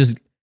someone just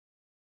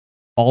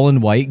all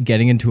in white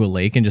getting into a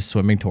lake and just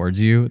swimming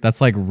towards you.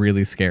 That's like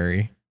really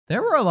scary.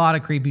 There were a lot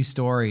of creepy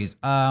stories.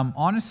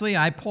 Honestly,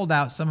 I pulled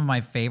out some of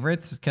my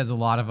favorites because a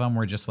lot of them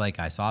were just like,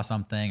 I saw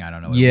something. I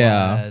don't know what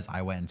it was.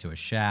 I went into a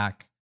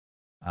shack.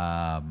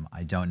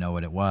 I don't know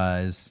what it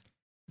was.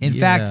 In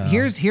fact,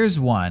 here's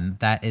one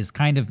that is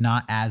kind of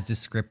not as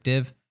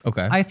descriptive.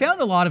 Okay. I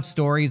found a lot of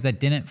stories that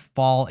didn't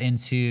fall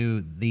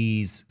into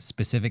these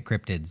specific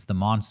cryptids, the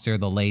monster,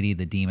 the lady,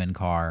 the demon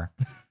car.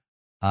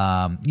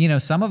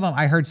 Some of them,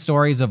 I heard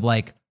stories of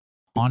like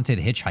haunted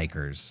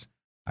hitchhikers.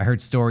 I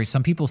heard stories.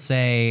 Some people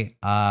say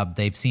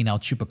they've seen El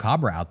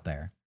Chupacabra out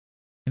there.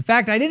 In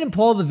fact, I didn't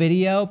pull the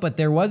video, but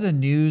there was a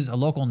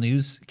local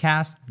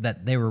newscast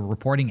that they were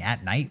reporting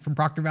at night from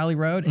Proctor Valley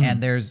Road,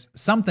 and there's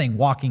something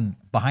walking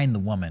behind the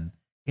woman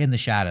in the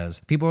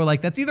shadows. People were like,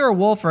 that's either a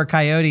wolf or a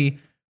coyote.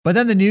 But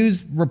then the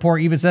news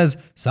report even says,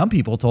 some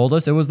people told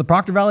us it was the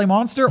Proctor Valley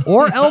Monster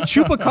or El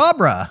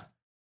Chupacabra,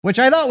 which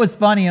I thought was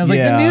funny. I was like,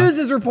 the news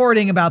is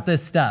reporting about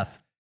this stuff.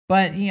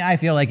 But I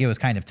feel like it was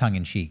kind of tongue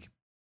in cheek.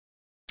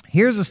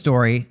 Here's a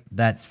story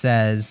that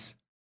says,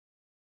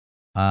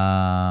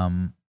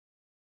 one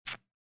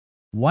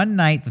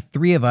night, the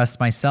three of us,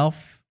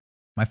 myself,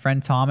 my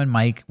friend Tom, and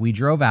Mike, we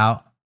drove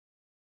out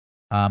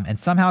and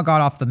somehow got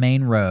off the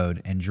main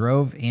road and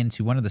drove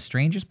into one of the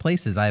strangest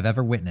places I've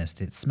ever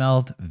witnessed. It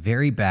smelled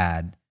very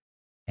bad,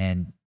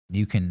 and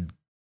you can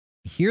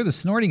hear the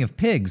snorting of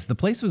pigs. The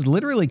place was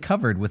literally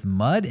covered with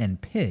mud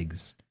and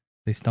pigs.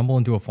 They stumble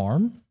into a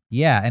farm?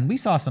 Yeah, and we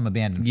saw some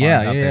abandoned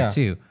farms out there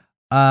too.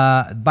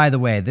 By the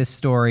way, this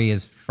story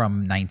is from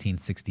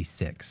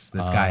 1966.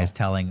 This guy is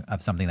telling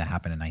of something that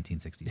happened in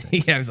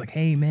 1966. Yeah, I was like,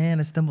 hey, man,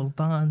 I stumbled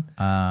upon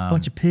a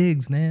bunch of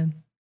pigs, man.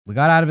 We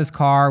got out of his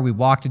car. We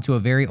walked into a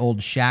very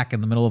old shack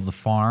in the middle of the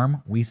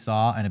farm. We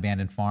saw an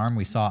abandoned farm.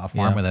 We saw a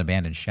farm with an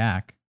abandoned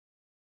shack.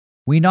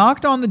 We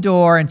knocked on the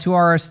door, and to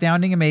our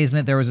astounding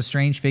amazement, there was a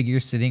strange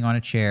figure sitting on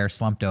a chair,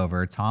 slumped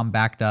over. Tom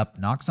backed up,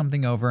 knocked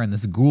something over, and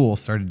this ghoul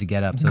started to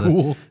get up. So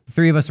the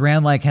three of us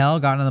ran like hell,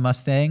 got into the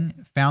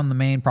Mustang, found the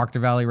main Proctor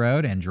Valley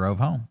Road, and drove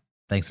home.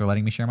 Thanks for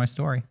letting me share my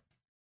story.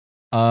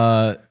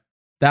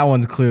 That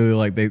one's clearly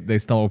like they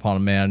stumbled upon a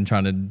man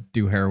trying to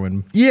do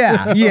heroin.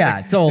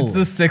 Yeah, totally.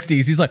 It's the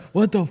 60s. He's like,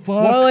 what the fuck?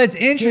 Well, it's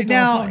interesting.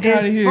 Now,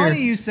 it's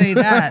funny you say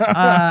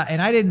that. And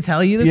I didn't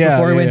tell you this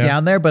before we went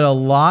down there, but a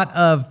lot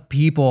of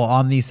people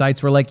on these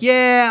sites were like,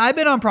 yeah, I've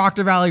been on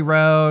Proctor Valley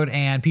Road,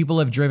 and people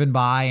have driven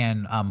by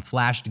and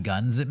flashed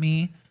guns at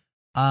me.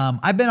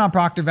 I've been on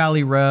Proctor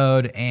Valley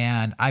Road,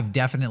 and I've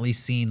definitely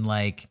seen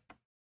like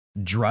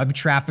drug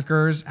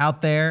traffickers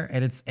out there,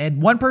 and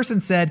one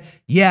person said,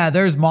 yeah,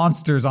 there's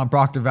monsters on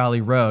Proctor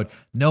Valley Road.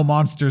 No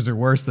monsters are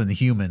worse than the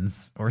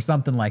humans, or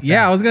something like that.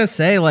 Yeah, I was gonna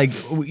say, like,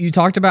 you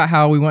talked about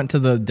how we went to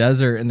the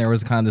desert and there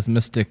was kind of this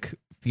mystic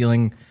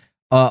feeling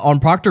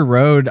on Proctor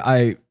Road.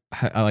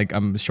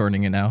 I'm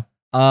shortening it now.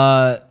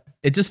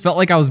 It just felt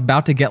like I was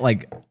about to get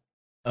like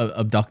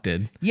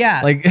abducted. Yeah,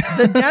 like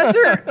the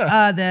desert,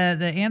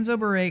 the Anza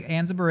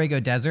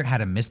Borrego Desert had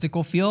a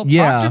mystical feel.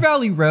 Yeah. Proctor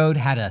Valley Road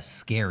had a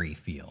scary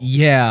feel.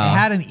 Yeah, it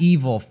had an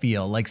evil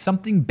feel. Like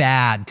something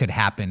bad could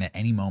happen at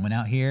any moment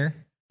out here.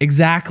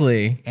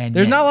 Exactly. And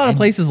there's not a lot of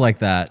places like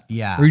that.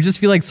 Yeah, where you just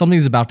feel like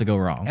something's about to go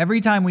wrong.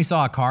 Every time we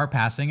saw a car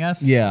passing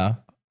us,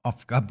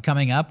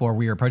 coming up, or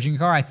we were approaching a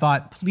car, I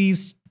thought,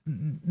 please,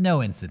 no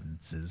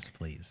incidences,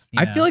 please.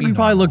 I feel like we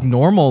probably look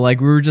normal. Like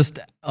we were just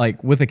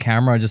like with a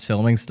camera just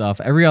filming stuff.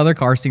 Every other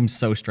car seems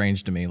so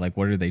strange to me. Like,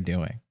 what are they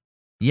doing?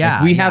 Yeah.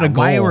 Like, we had a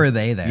goal. Why were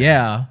they there?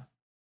 Yeah.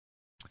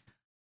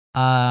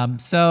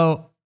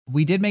 So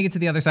we did make it to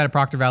the other side of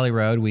Proctor Valley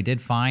Road. We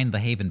did find the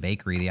Haven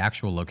Bakery, the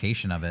actual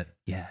location of it.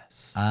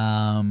 Yes.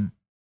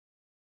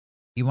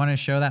 You want to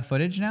show that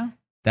footage now?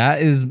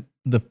 That is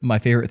my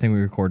favorite thing we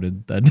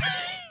recorded that.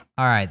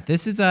 All right.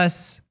 This is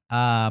us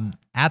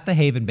at the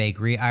Haven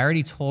Bakery. I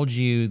already told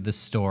you the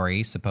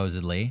story,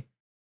 supposedly.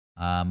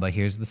 But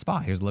here's the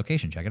spot. Here's the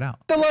location. Check it out.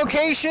 The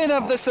location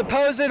of the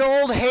supposed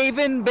old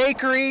Haven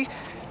Bakery,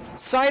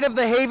 site of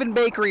the Haven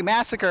Bakery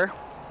massacre.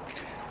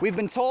 We've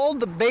been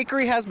told the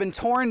bakery has been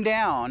torn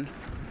down,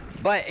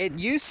 but it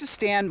used to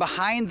stand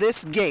behind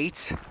this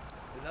gate.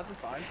 Is that the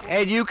sign?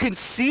 And you can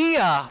see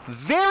a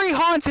very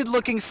haunted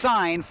looking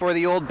sign for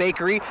the old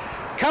bakery.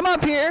 Come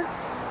up here.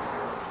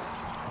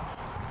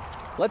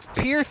 Let's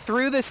peer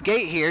through this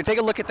gate here. Take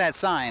a look at that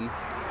sign.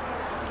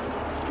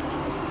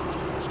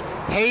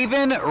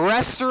 Haven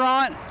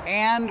Restaurant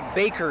and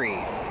Bakery.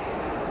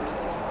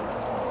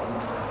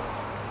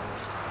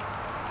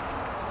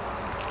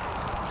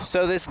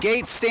 So this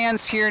gate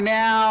stands here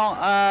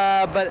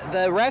now, but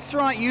the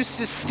restaurant used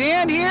to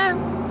stand here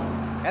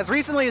as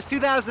recently as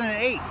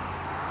 2008.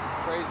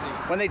 Crazy.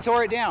 When they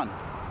tore it down.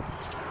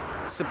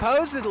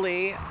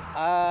 Supposedly,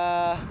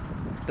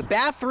 the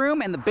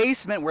bathroom and the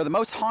basement were the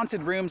most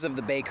haunted rooms of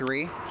the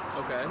bakery.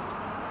 Okay.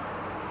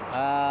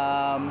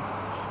 I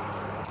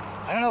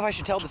don't know if I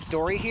should tell the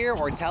story here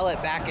or tell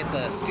it back at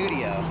the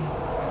studio.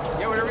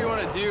 Yeah, whatever you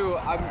want to do.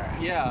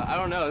 I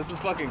don't know. This is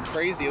fucking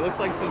crazy. It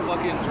looks like some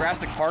fucking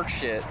Jurassic Park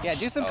shit. Yeah,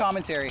 do some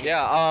commentary.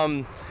 Yeah,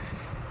 I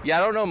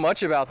don't know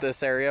much about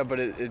this area,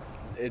 but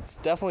it's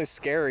definitely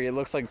scary. It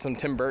looks like some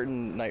Tim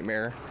Burton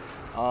nightmare.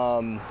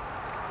 I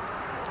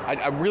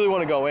really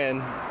want to go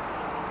in.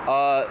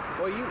 Well,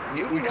 we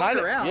kind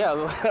of, yeah.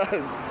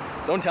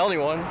 Don't tell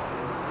anyone.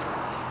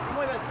 Come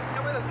with us,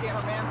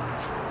 cameraman.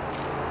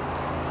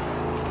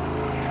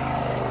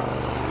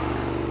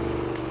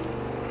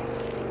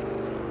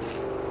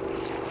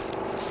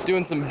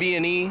 Doing some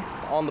B&E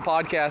on the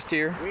podcast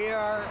here. We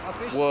are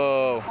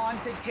officially in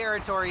haunted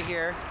territory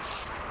here.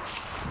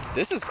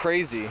 This is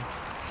crazy.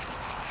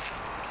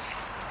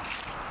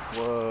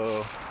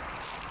 Whoa.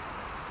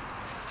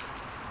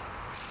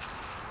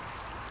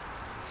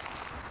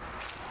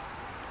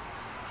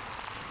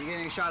 You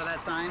getting a shot of that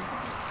sign?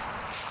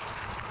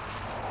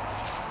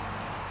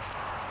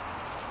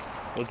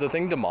 Was the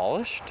thing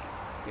demolished?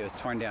 It was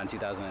torn down in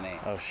 2008.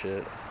 Oh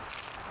shit.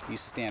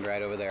 Used to stand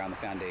right over there on the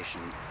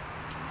foundation.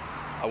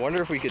 I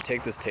wonder if we could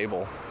take this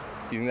table.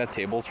 Do you think that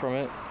table's from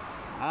it?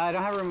 I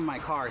don't have room in my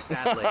car,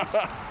 sadly.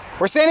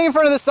 We're standing in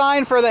front of the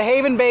sign for the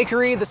Haven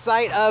Bakery, the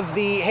site of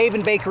the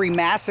Haven Bakery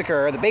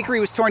massacre. The bakery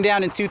was torn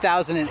down in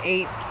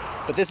 2008,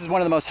 but this is one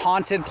of the most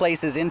haunted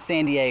places in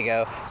San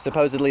Diego.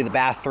 Supposedly the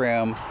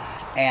bathroom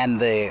and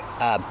the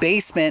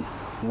basement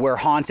were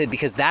haunted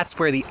because that's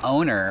where the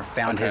owner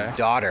found his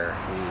daughter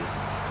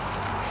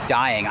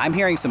dying. I'm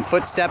hearing some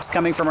footsteps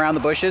coming from around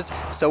the bushes,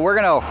 so we're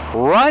gonna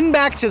run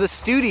back to the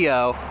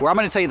studio where I'm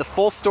gonna tell you the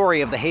full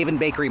story of the Haven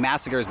Bakery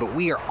massacres, but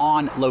we are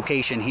on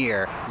location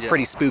here. It's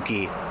pretty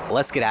spooky.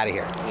 Let's get out of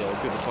here. Yeah,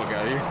 let's get the fuck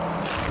out of here.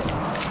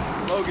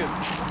 Focus.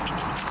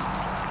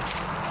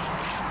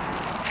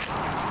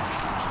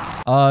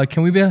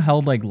 Can we be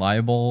held like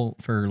liable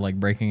for like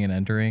breaking and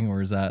entering,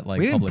 or is that like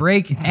we didn't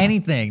break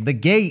anything? The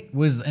gate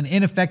was an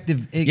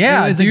ineffective. It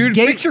was dude, a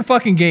gate, fix your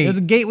fucking gate. It was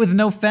a gate with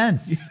no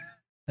fence.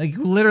 Like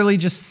literally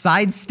just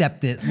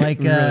sidestepped it. Like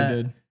we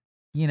really did.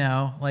 you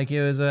know, like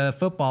it was a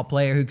football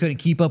player who couldn't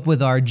keep up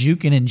with our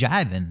juking and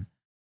jiving.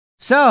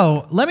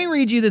 So let me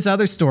read you this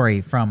other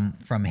story from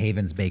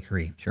Haven's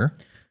Bakery. Sure.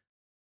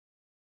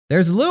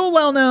 There's a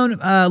little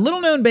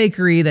known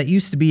bakery that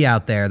used to be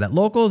out there that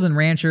locals and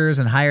ranchers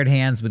and hired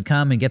hands would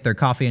come and get their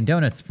coffee and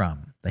donuts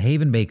from, the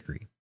Haven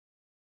Bakery.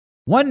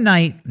 One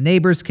night,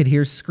 neighbors could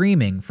hear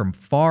screaming from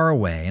far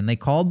away, and they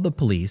called the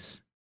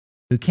police,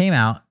 who came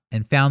out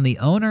and found the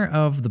owner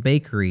of the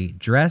bakery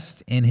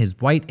dressed in his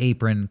white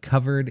apron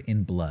covered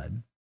in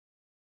blood.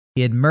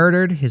 He had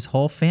murdered his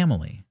whole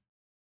family,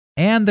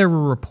 and there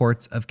were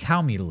reports of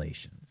cow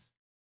mutilations.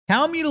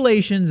 Cow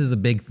mutilations is a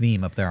big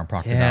theme up there on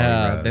Proctor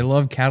Valley Road. They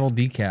love cattle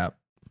decap.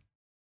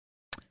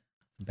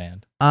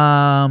 Band.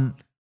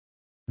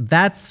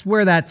 That's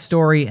where that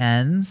story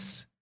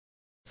ends.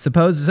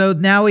 So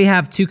now we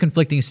have two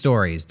conflicting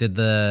stories. Did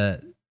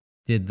the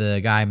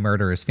guy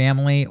murder his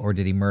family, or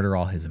did he murder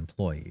all his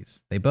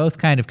employees? They both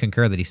kind of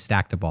concur that he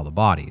stacked up all the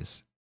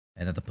bodies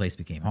and that the place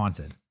became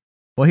haunted.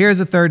 Well,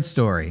 here's a third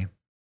story,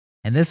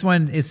 and this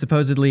one is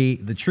supposedly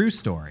the true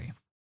story.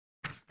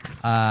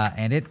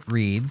 And it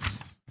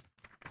reads,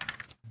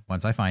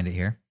 once I find it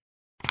here.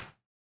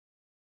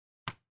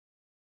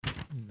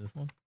 This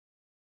one?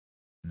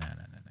 No.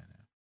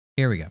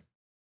 Here we go.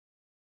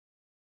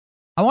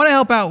 I want to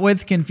help out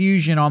with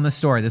confusion on the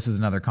story. This was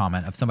another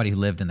comment of somebody who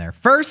lived in there.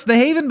 First, the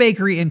Haven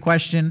Bakery in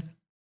question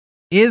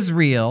is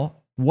real,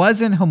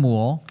 was in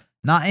Hamul,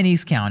 not in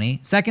East County.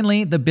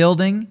 Secondly, the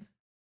building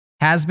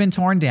has been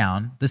torn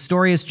down. The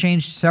story has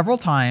changed several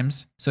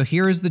times, so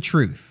here is the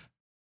truth.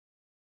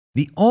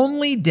 The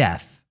only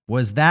death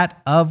was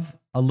that of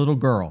a little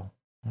girl.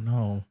 Oh,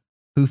 no.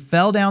 Who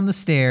fell down the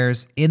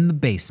stairs in the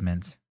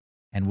basement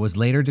and was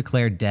later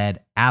declared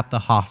dead at the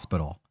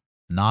hospital,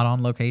 not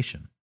on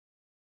location.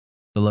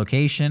 The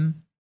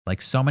location,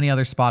 like so many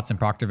other spots in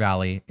Proctor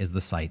Valley, is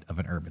the site of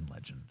an urban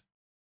legend.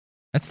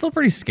 That's still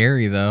pretty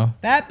scary, though.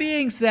 That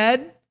being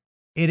said,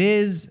 it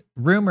is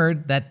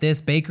rumored that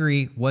this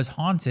bakery was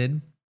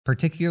haunted,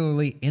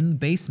 particularly in the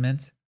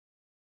basement.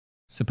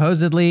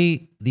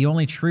 Supposedly, the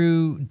only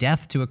true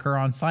death to occur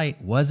on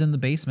site was in the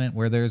basement,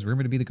 where there's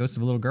rumored to be the ghost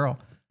of a little girl.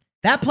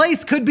 That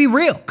place could be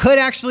real, could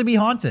actually be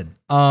haunted.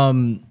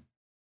 Can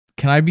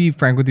I be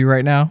frank with you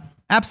right now?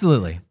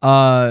 Absolutely.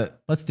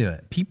 Let's do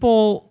it.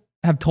 People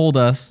have told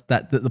us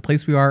that the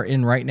place we are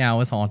in right now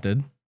is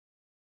haunted.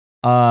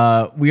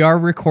 We are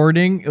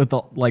recording with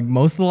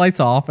most of the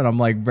lights off, and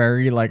I'm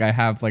I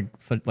have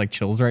such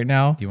chills right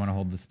now. Do you want to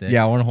hold the stick?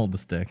 Yeah, I want to hold the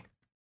stick.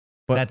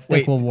 But that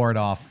stick will ward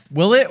off.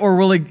 Will it, or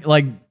will it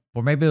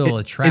or maybe it'll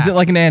attract? Is it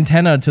like an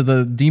antenna to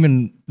the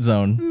demon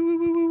zone?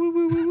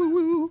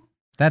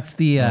 That's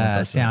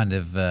the sound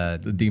of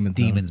the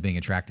demons being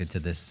attracted to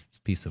this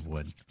piece of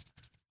wood.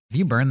 If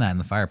you burn that in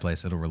the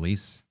fireplace, it'll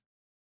release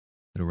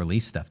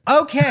stuff.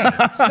 Okay,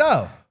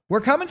 so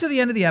we're coming to the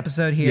end of the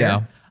episode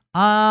here.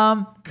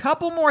 Yeah.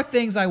 Couple more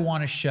things I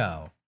want to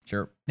show.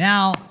 Sure.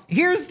 Now,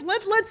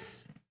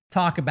 let's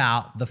talk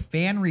about the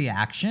fan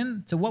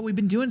reaction to what we've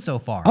been doing so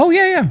far. Oh,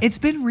 yeah. It's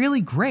been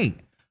really great.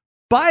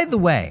 By the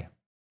way,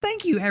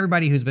 thank you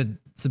everybody who's been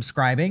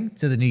subscribing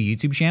to the new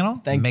YouTube channel.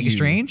 Thank Mega you.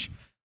 Strange.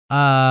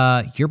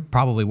 You're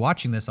probably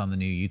watching this on the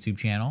new YouTube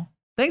channel.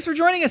 Thanks for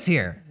joining us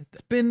here.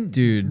 It's been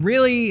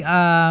really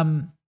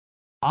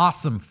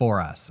awesome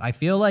for us. I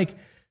feel like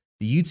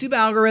the YouTube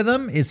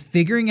algorithm is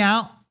figuring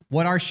out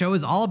what our show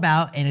is all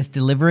about and is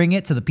delivering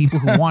it to the people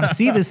who want to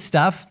see this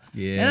stuff.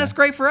 Yeah. And that's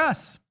great for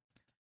us.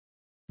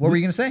 What were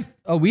you going to say?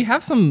 Oh, we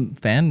have some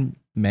fan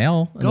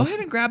mail. Go ahead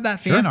and grab that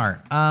fan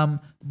art.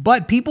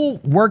 But people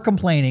were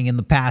complaining in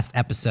the past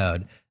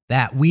episode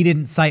that we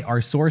didn't cite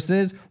our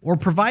sources or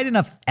provide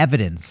enough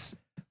evidence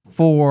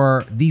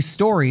for these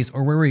stories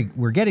or where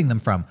we're getting them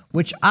from,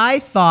 which I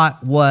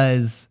thought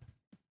was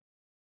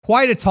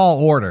quite a tall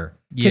order.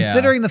 Yeah.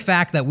 Considering the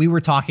fact that we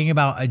were talking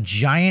about a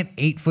giant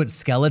 8-foot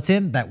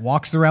skeleton that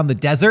walks around the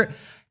desert,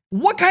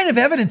 what kind of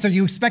evidence are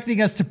you expecting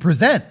us to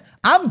present?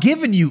 I'm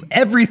giving you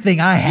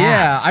everything I have.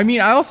 Yeah, I mean,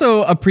 I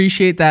also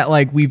appreciate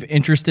that we've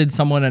interested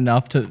someone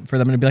enough for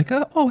them to be like,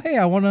 oh, hey,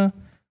 I want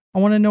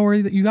to know where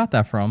you got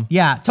that from.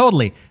 Yeah,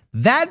 totally.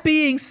 That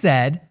being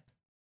said,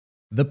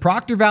 the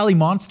Proctor Valley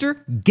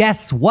Monster,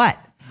 guess what?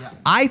 Yeah.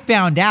 I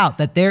found out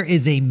that there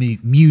is a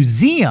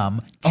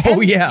museum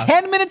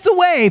 10 minutes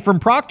away from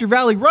Proctor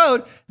Valley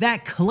Road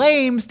that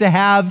claims to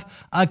have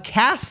a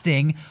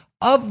casting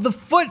of the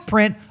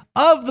footprint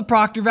of the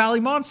Proctor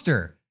Valley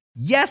Monster.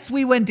 Yes,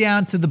 we went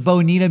down to the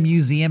Bonita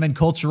Museum and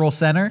Cultural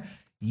Center.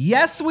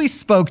 Yes, we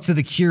spoke to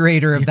the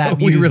curator of that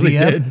museum, really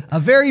did. a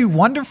very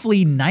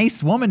wonderfully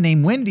nice woman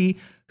named Wendy,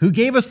 who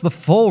gave us the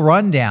full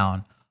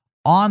rundown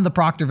on the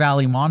Proctor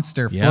Valley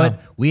Monster foot.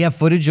 We have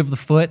footage of the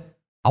foot.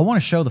 I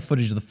want to show the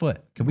footage of the foot.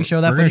 Can we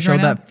show that footage right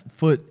now? We're going to show that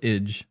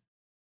footage.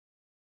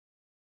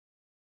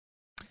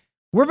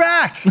 We're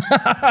back.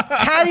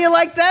 How do you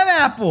like them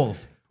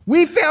apples?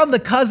 We found the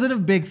cousin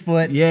of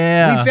Bigfoot.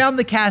 Yeah. We found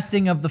the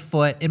casting of the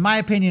foot. In my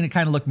opinion, it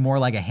kind of looked more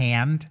like a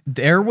hand.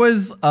 There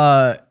was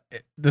the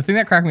thing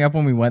that cracked me up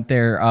when we went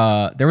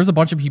there. There was a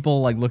bunch of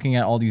people looking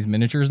at all these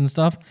miniatures and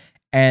stuff.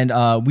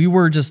 And we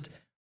were just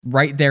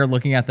right there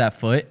looking at that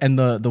foot. And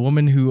the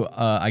woman who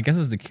I guess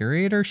is the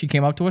curator, she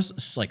came up to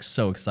us like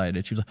so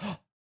excited. She was like, oh,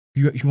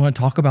 you want to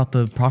talk about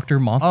the Proctor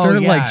monster? Oh,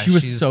 yeah, like she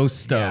was so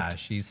stoked. Yeah,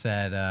 she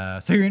said,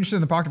 so you're interested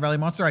in the Proctor Valley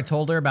monster? I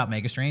told her about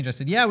Mega Strange. I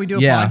said, yeah, we do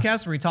a Yeah.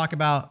 podcast where we talk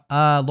about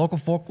local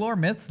folklore,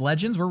 myths,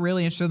 legends. We're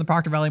really interested in the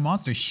Proctor Valley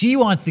monster. She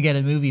wants to get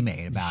a movie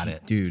made about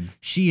it. Dude.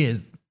 She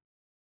is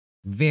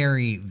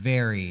very,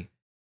 very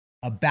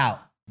about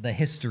the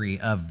history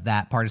of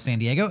that part of San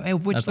Diego,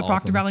 of which That's the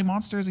Proctor awesome. Valley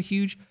monster is a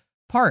huge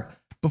part.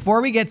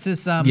 Before we get to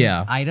some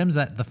Yeah. items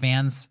that the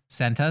fans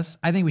sent us,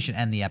 I think we should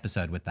end the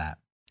episode with that.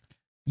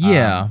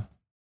 Yeah.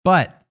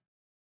 But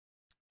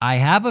I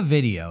have a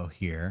video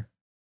here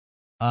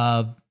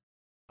of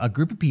a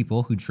group of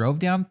people who drove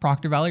down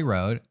Proctor Valley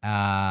Road,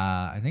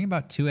 I think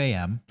about 2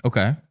 a.m.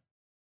 Okay.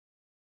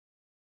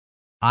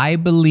 I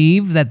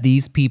believe that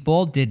these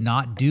people did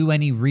not do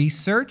any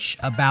research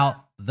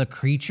about the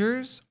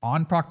creatures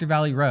on Proctor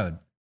Valley Road.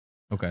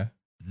 Okay.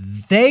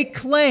 They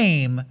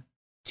claim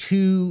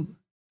to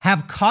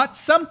have caught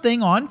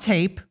something on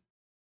tape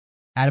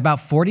at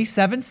about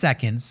 47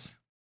 seconds,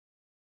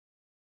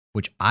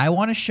 which I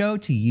want to show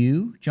to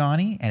you,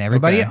 Johnny, and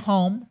everybody Okay. at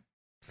home.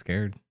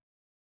 Scared.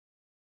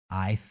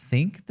 I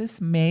think this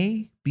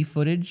may be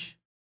footage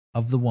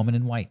of the woman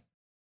in white.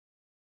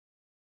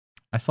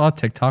 I saw a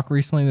TikTok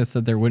recently that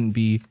said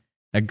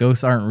that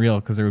ghosts aren't real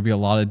because there would be a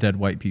lot of dead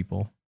white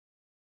people.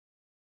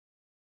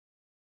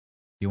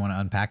 You want to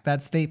unpack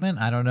that statement?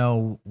 I don't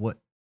know what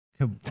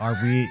are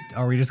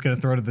we just going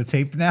to throw to the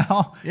tape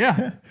now?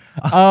 Yeah.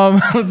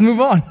 Let's move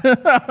on.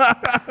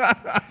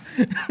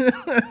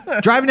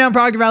 Driving down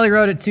Proctor Valley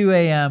Road at 2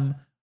 a.m.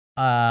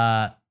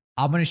 I'm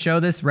going to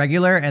show this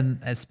regular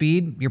and at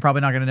speed. You're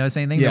probably not going to notice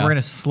anything. Then Yeah. we're going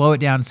to slow it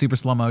down super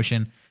slow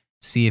motion.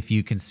 See if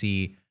you can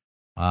see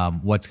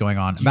what's going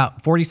on.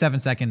 About 47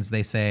 seconds,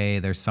 they say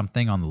there's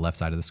something on the left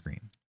side of the screen.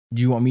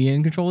 Do you want me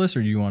in control of this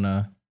or do you want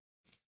to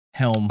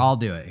helm? I'll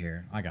do it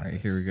here. I got All right,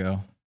 this. here we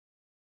go.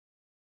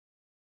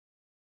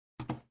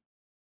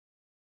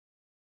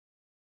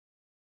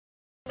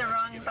 The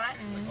wrong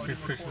button.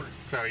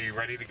 So are you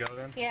ready to go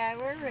then? Yeah,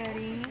 we're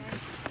ready.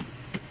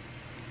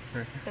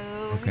 So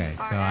Okay, we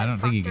so are I at don't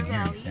think you can Proctor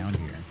hear any Valley. sound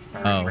here. We're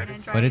Oh, gonna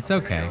drive but it's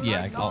okay. through.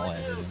 Yeah, I'll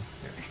edit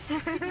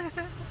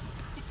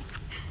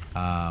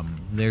it.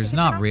 There's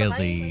not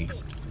really.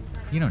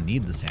 You don't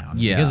need the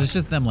sound. Yeah. Because it's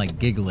just them like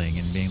giggling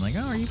and being like,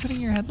 "Oh, are you putting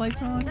your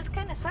headlights on?" This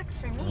kind of sucks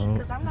for me Oh,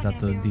 because I'm is not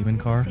that gonna the be able demon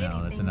to car? see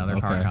No, that's anything. another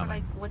car Okay. coming.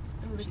 Like what's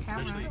through the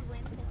camera?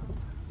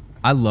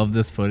 I love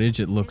this footage.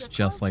 It looks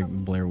just like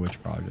Blair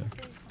Witch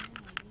Project.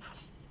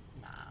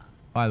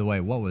 By the way,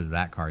 what was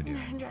that car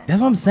doing?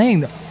 That's what I'm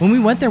saying. When we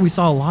went there, we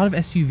saw a lot of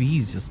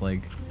SUVs just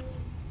like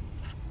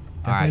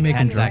All right, definitely making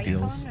 10 drug seconds.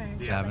 deals.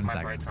 Yeah, 7 my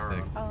seconds. brights are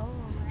on. Oh,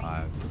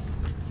 5.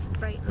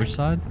 right. Which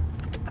side?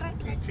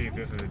 See,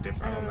 this is a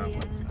different Oh, one.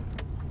 yeah.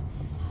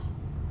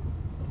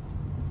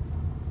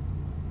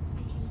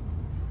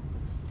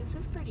 This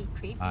is pretty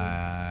creepy.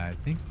 I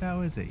think that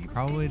was it. You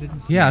probably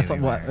didn't see Yeah, I it saw,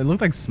 anywhere. it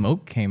looked like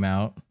smoke came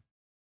out.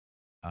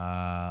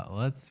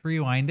 Let's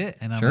rewind it,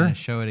 and I'm Sure. going to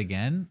show it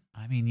again.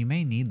 I mean, you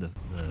may need the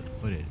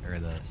footage or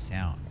the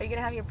sound. Are you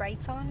gonna have your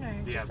brights on or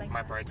Yeah, just like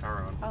my brights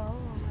are on. Oh,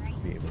 to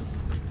be able to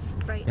see.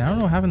 bright. Yeah, I don't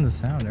know light. having the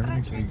sound.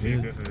 Everything should be See,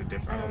 good. this is a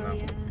different Oh one.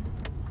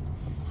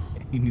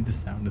 yeah. You need the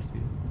sound to see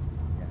it.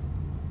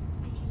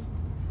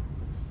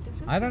 This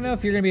is I don't know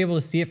if you're going to be able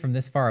to see it from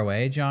this far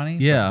away, Johnny.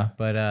 Yeah.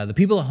 But the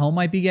people at home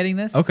might be getting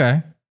this.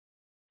 Okay.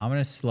 I'm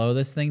going to slow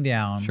this thing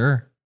down.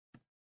 Sure.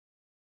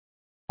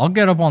 I'll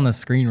get up on the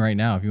screen right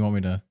now if you want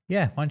me to.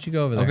 Yeah, why don't you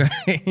go over there?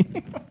 Okay.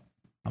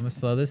 I'm going to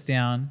slow this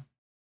down.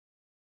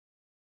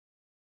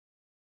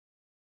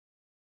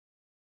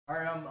 All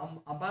right,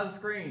 I'm by the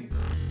screen.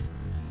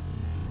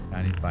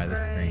 Johnny's by the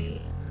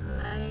screen.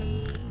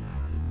 Light.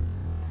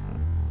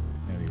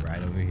 Gonna be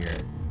right over here.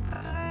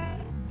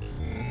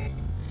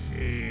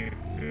 See,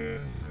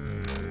 this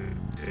is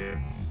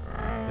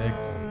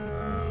different.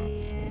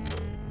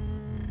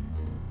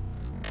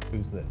 6.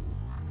 Who's this?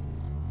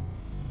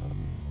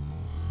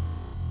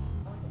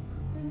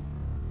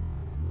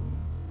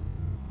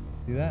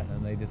 See that?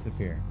 And they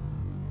disappear.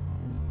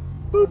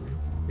 Boop.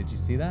 Did you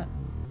see that?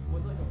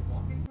 Was like a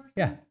walking person?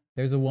 Yeah.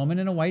 There's a woman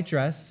in a white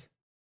dress.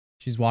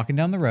 She's walking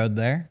down the road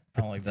there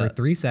I don't like for that.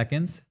 3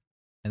 seconds.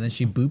 And then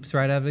she boops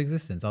right out of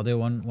existence. I'll do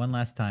it one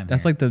last time.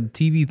 That's here. like the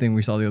TV thing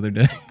we saw the other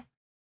day.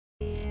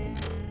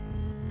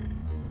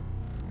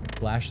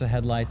 Flash the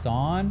headlights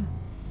on.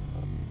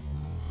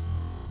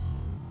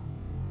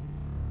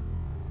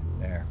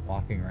 There,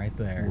 walking right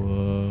there.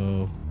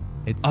 Whoa.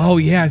 It's Oh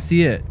yeah, I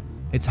see it.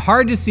 It's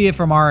hard to see it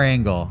from our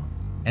angle.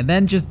 And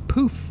then just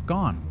poof,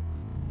 gone.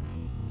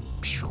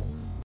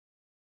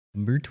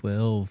 Number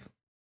 12.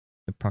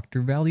 The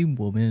Proctor Valley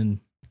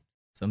woman.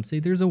 Some say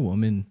there's a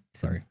woman.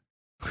 Sorry.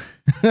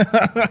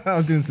 I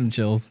was doing some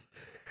chills.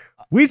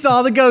 We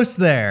saw the ghost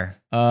there.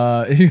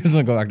 If you guys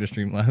want to go back to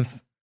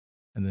Streamlabs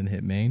and then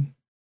hit main.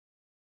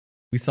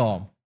 We saw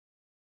him.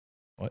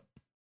 What?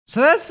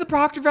 So that's the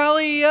Proctor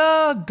Valley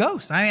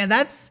ghost. I mean,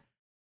 that's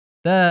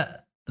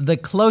the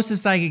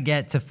closest I could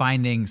get to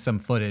finding some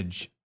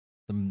footage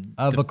Some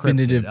of a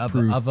definitive cryptid,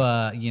 proof. of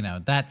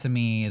a, that to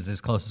me is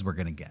as close as we're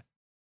going to get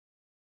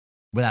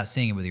without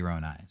seeing it with your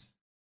own eyes.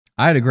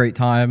 I had a great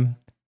time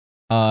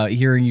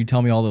hearing you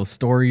tell me all those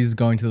stories,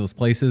 going to those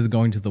places,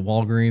 going to the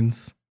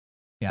Walgreens.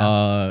 Yeah.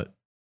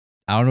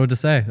 I don't know what to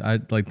say.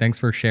 Thanks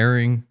for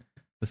sharing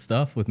the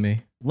stuff with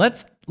me.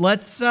 Let's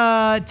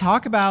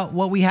talk about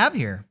what we have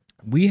here.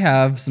 We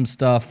have some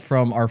stuff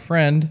from our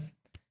friend.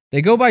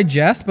 They go by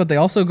Jess, but they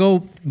also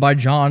go by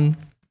John.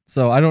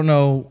 So I don't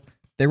know.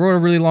 They wrote a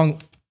really long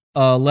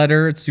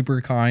letter. It's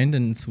super kind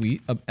and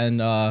sweet.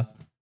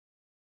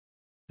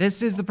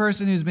 This is the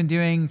person who's been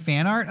doing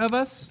fan art of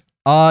us.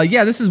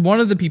 Yeah, this is one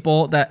of the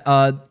people that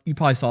you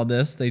probably saw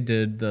this. They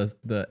did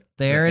the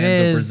There it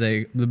Enzo is.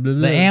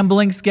 Brzee- The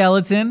ambling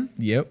skeleton.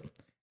 Yep.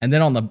 And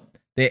then on the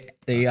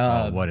they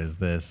What is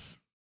this?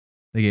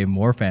 they gave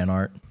more fan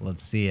art.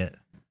 Let's see it.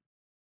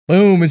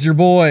 Boom, it's your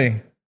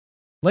boy.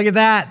 Look at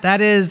that. That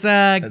is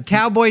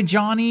Cowboy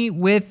Johnny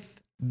with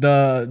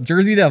The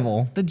Jersey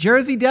Devil. the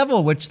Jersey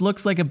Devil, which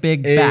looks like a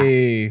big bat.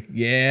 Hey,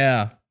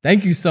 yeah.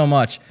 Thank you so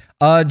much.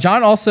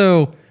 John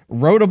also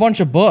wrote a bunch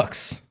of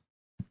books.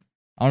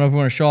 I don't know if we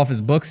want to show off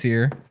his books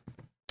here,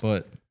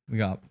 but we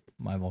got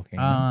My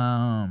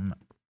Volcano.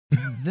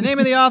 The name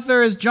of the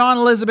author is John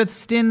Elizabeth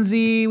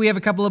Stinzy. We have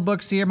a couple of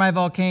books here: My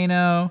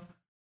Volcano,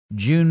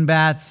 June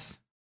Bats,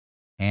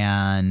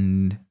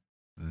 and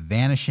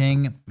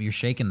Vanishing. You're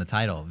shaking the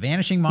title.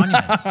 Vanishing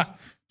Monuments.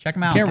 Check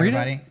them out, Can't read it?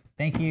 everybody.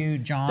 Thank you,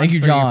 John. Thank you,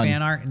 for John. your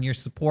fan art and your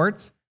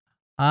support.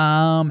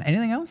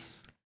 Anything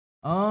else?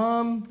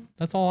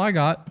 That's all I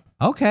got.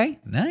 Okay,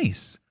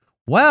 nice.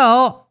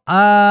 Well,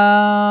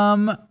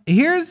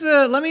 here's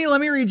let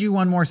me read you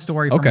one more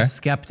story from Okay. a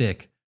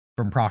skeptic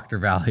from Proctor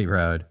Valley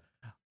Road.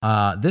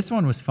 This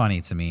one was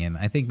funny to me, and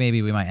I think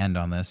maybe we might end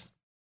on this.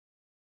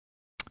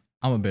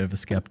 I'm a bit of a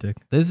skeptic.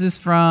 This is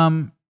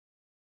from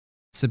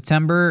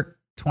September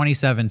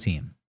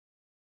 2017.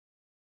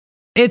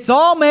 It's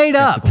all made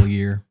up. Skeptical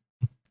year.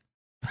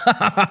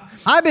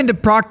 I've been to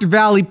Proctor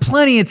Valley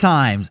plenty of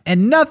times,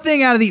 and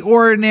nothing out of the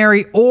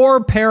ordinary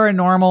or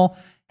paranormal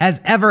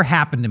has ever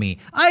happened to me.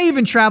 I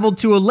even traveled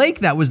to a lake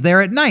that was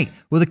there at night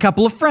with a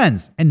couple of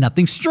friends, and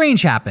nothing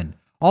strange happened.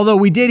 Although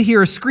we did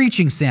hear a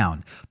screeching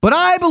sound, but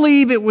I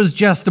believe it was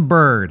just a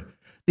bird.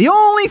 The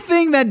only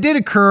thing that did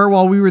occur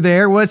while we were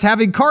there was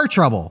having car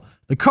trouble.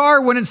 The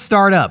car wouldn't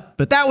start up,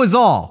 but that was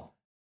all.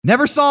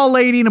 Never saw a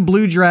lady in a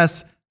blue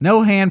dress.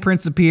 No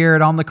handprints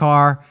appeared on the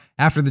car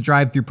after the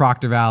drive through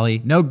Proctor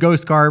Valley. No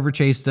ghost car ever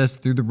chased us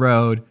through the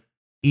road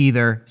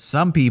either.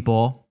 Some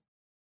people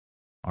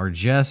are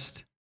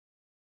just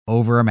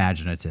over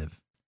imaginative.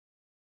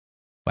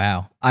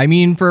 Wow. I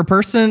mean, for a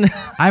person,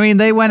 I mean,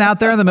 they went out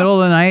there in the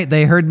middle of the night.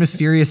 They heard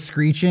mysterious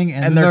screeching,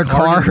 and their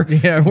car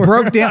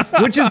broke down,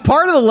 which is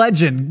part of the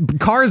legend.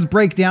 Cars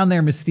break down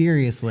there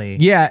mysteriously.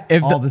 yeah,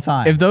 all the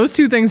time. If those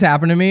two things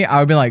happen to me, I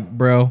would be like,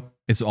 bro,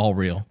 it's all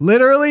real.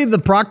 Literally, the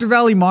Proctor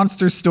Valley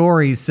Monster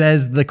story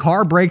says the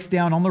car breaks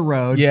down on the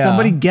road. Yeah.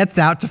 Somebody gets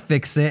out to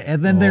fix it,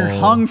 and then they're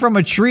hung from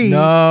a tree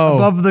No.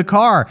 above the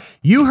car.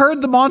 You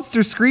heard the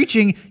monster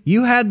screeching.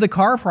 You had the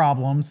car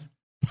problems.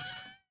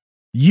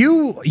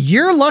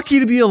 You're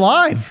lucky to be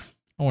alive.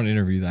 I want to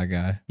interview that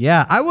guy.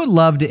 Yeah, I would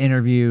love to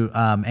interview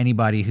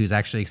anybody who's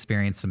actually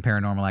experienced some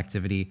paranormal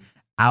activity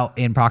out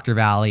in Proctor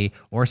Valley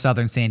or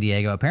southern San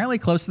Diego. Apparently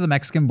close to the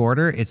Mexican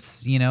border.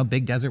 It's,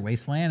 big desert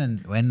wasteland,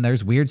 and when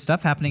there's weird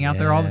stuff happening out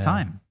there all the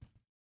time.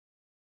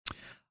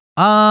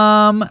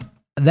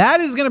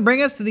 That is going to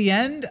bring us to the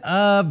end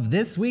of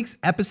this week's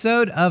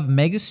episode of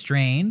Mega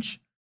Strange.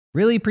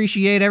 Really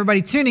appreciate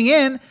everybody tuning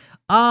in.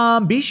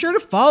 Be sure to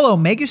follow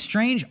Mega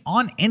Strange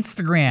on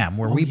Instagram,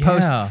 where we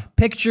post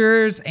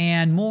pictures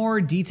and more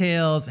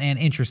details and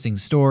interesting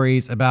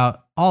stories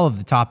about all of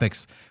the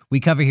topics we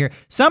cover here.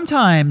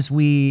 Sometimes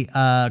we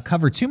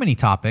cover too many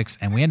topics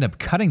and we end up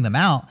cutting them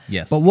out.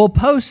 Yes. But we'll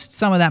post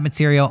some of that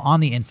material on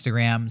the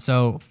Instagram.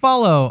 So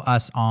follow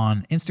us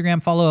on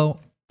Instagram. Follow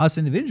us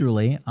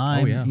individually.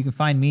 You can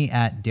find me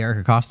at Derek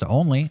Acosta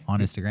only on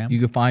Instagram. You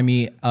can find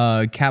me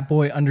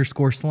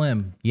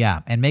Catboy_Slim.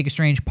 Yeah, and Mega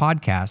Strange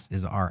Podcast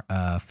is our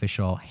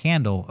official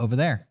handle over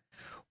there.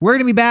 We're going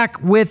to be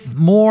back with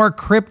more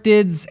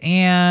cryptids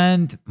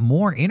and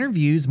more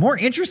interviews, more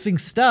interesting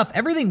stuff,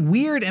 everything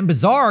weird and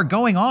bizarre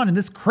going on in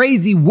this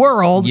crazy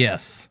world.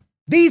 Yes.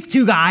 These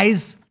two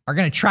guys are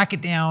going to track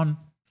it down,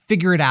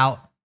 figure it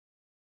out,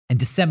 and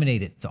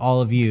disseminate it to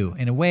all of you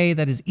in a way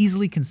that is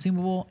easily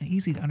consumable and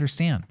easy to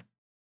understand.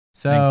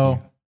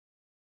 So,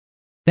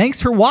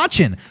 thanks for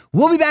watching.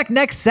 We'll be back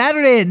next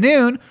Saturday at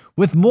noon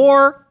with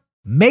more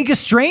Mega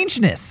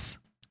Strangeness.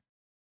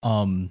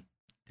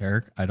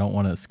 Derek, I don't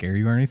want to scare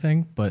you or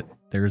anything, but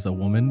there's a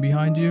woman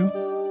behind you.